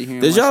just sit here.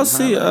 And did watch y'all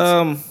some see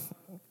highlights.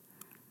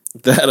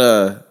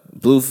 that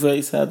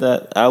Blueface had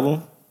that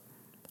album?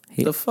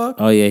 The fuck?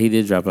 Oh yeah, he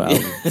did drop an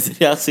album. Did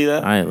y'all see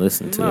that? I ain't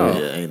listened to No. it.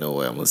 Yeah, ain't no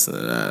way I'm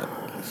listening to that.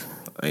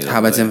 Ain't no How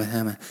about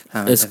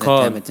way. It's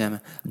called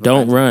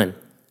Don't Run.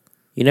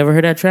 You never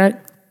heard that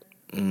track?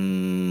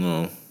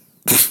 No.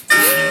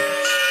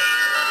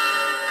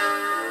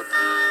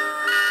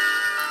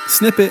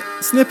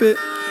 Snippet.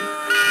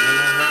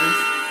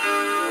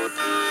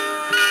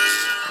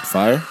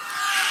 Fire?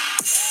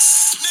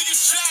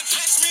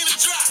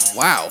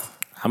 Wow.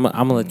 I'm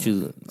gonna let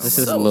you. This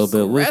is So a little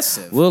bit.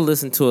 aggressive. We'll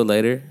listen to it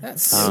later.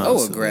 That's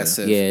so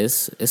aggressive. Yeah,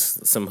 it's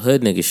some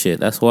hood nigga shit.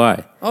 That's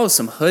why. Oh,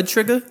 some hood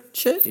trigger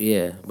shit?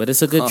 Yeah, but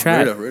it's a good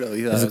track. Rudo,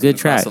 you thought It's I a was good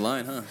gonna cross track. the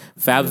line, huh?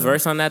 Fab's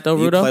verse on that though,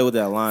 You Rudo. play with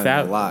that line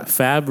Fab, a lot.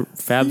 Fab's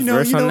You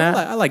verse on that.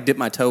 I like dip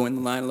my toe in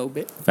the line a little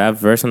bit. Fab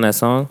verse on that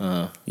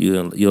song.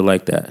 You'll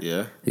like that.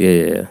 Yeah.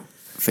 Yeah.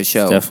 For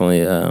sure.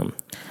 Definitely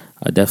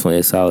definitely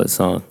a solid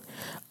song.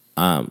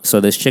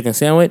 So this chicken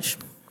sandwich,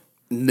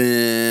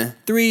 Nah.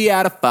 3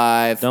 out of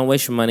 5. don't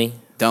waste your money.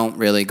 Don't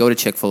really. Go to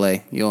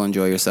Chick-fil-A. You'll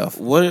enjoy yourself.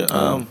 What do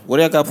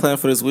y'all got planned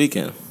for this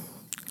weekend?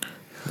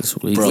 This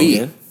week. Bro. We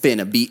yeah.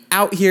 finna be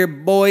out here,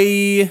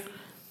 boy.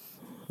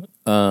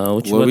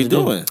 What you What about we to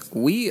do? doing?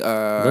 We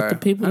are. Let the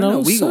people I don't know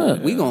We what's gonna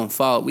up. we gonna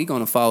follow. We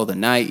gonna follow the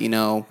night.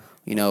 Man,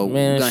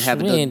 we're gonna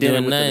have a we good ain't dinner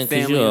doing with nothing the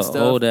because family you're and an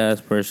stuff. old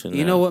ass person.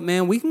 You now. know what,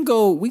 man? We can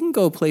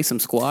go play some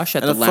squash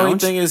at And the the funny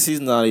lounge. thing is,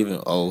 he's not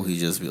even old. He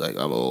just be like,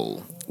 I'm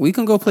old. We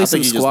can go play I some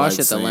think he just squash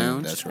likes at the saying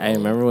lounge. that you're Hey, old.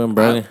 remember when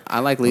Brogan? I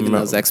like leaving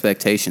Remember- those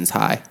expectations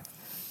high.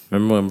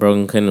 Remember when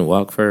Brogan couldn't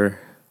walk for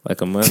like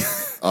a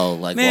month? Oh,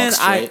 like Man,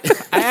 walk I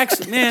straight.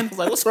 actually, man,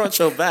 like, what's wrong with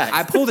your back?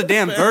 I pulled a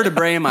damn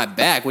vertebrae in my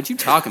back. What you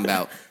talking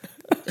about?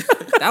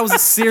 That was a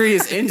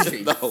serious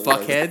injury,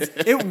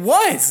 fuckheads. It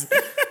was.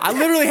 I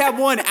literally had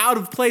one out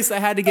of place. I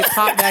had to get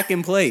popped back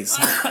in place.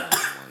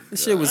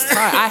 This shit was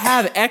tight. I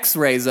have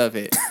X-rays of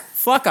it.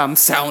 Fuck, I'm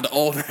sound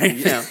old right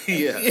now.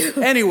 yeah.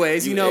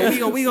 Anyways, we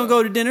gonna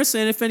go to dinner. So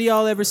if any of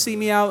y'all ever see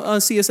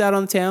us out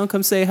on the town,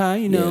 come say hi.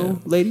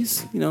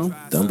 Ladies.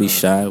 Don't be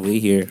shy. We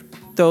here.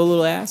 Throw a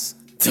little ass.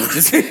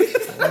 Just-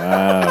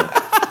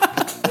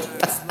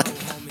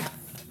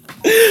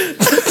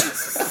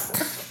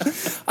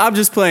 I'm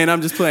just playing.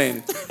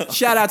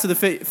 Shout out to the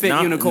fit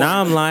unicorn.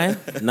 Nah,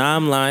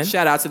 I'm lying.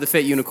 Shout out to the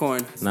fit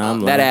unicorn. Nah,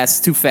 I'm That lying. ass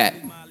is too fat.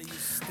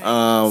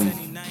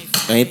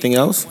 Anything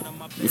else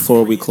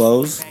before we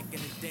close?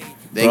 Anything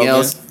Brogan?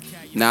 else?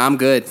 Nah, I'm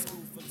good.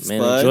 Man,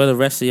 Spud? enjoy the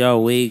rest of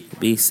y'all week.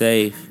 Be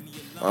safe.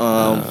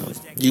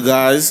 You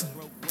guys,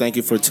 thank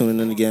you for tuning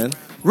in again.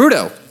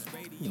 Rudo,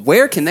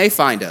 where can they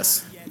find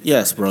us?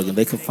 Yes, Brogan,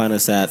 they can find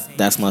us at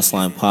That's My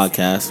Slime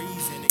Podcast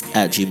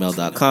at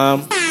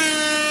gmail.com.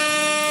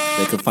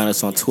 They can find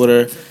us on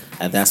Twitter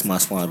at That's My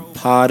Slime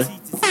Pod.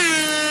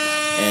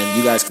 And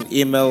you guys can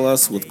email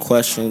us with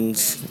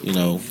questions,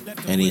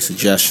 any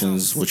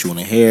suggestions, what you want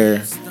to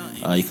hear.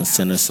 You can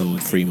send us some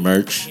free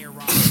merch.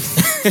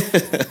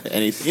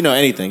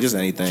 Anything, just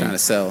anything. Trying to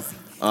sell.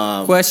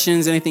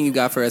 Questions, anything you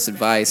got for us,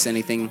 advice,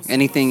 anything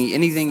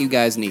you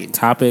guys need.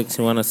 Topics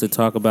you want us to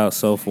talk about,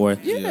 so forth.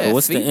 Yeah, But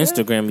what's feedback.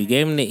 the Instagram? You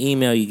gave him the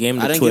email. You gave him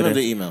the I didn't Twitter. give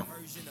him the email.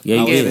 Yeah,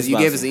 you did. You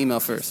gave us the email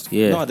first.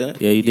 Yeah. No, I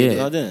didn't. Yeah, you did.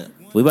 No, I didn't.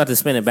 We about to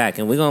spin it back,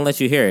 and we're gonna let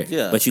you hear it.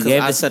 Yeah, but you 'cause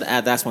gave I it said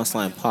at That's My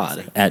Slime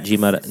Pod. at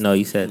Gmail. No,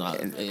 you said No,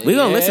 we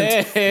gonna listen.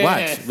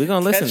 Watch, we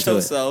gonna listen Catch to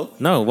yourself.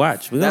 it. No,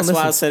 watch. We gonna That's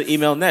why I listen. said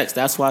email next.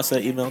 That's why I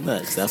said email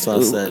next. That's why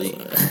I said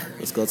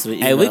let's go to the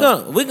email. Hey, we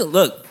gonna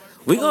look.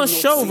 We gonna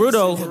show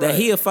Rudo that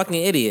he a fucking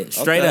idiot,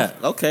 straight Okay.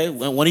 up, Okay,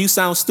 when you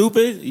sound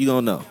stupid, you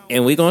gonna know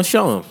and we gonna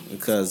show him.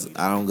 because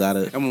I don't got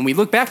it. And when we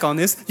look back on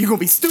this, you're gonna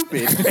be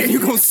stupid and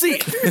you're gonna see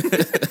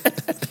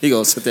it. You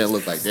gonna sit there and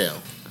look like damn.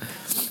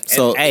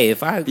 So Hey,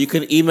 if I you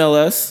can email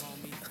us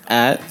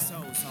at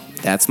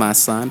That's my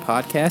slime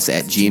podcast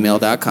at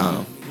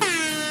gmail.com.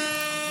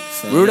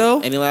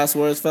 Rudo? Any last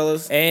words,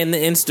 fellas? and the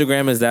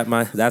Instagram is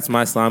that's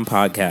my slime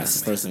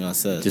podcast. First thing I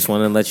said. Just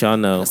want to let y'all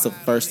know. That's the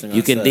first thing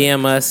You I can said.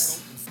 DM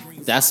us.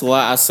 That's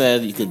why I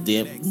said you could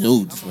DM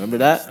nudes. Remember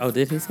that? Oh,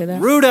 did he say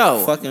that?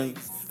 Rudo, Fucking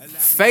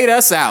fade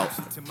us out.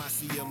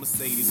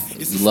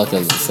 you lucky I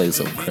was gonna say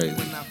something crazy.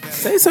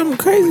 Say something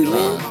crazy,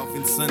 man. Off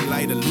in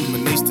sunlight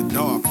illuminates the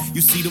dark.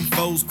 You see them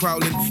foes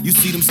crawling, you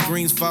see them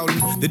screens falling.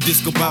 The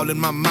disco ball in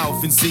my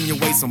mouth,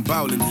 insinuates I'm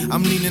ballin'.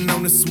 I'm leaning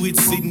on the switch,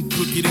 sitting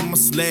crooked in my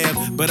slab.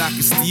 But I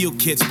can still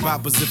catch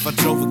poppers if I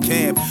drove a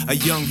cab. A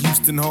young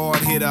Houston hard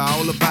hitter,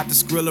 all about the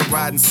skrilla,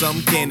 riding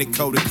some candy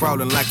coated,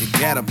 crawling like a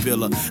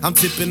caterpillar. I'm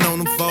tipping on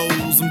them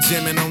foes, I'm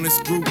jamming on this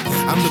group.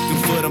 I'm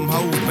looking for them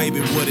hoes, baby,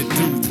 what it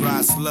do?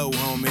 Try slow,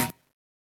 homie.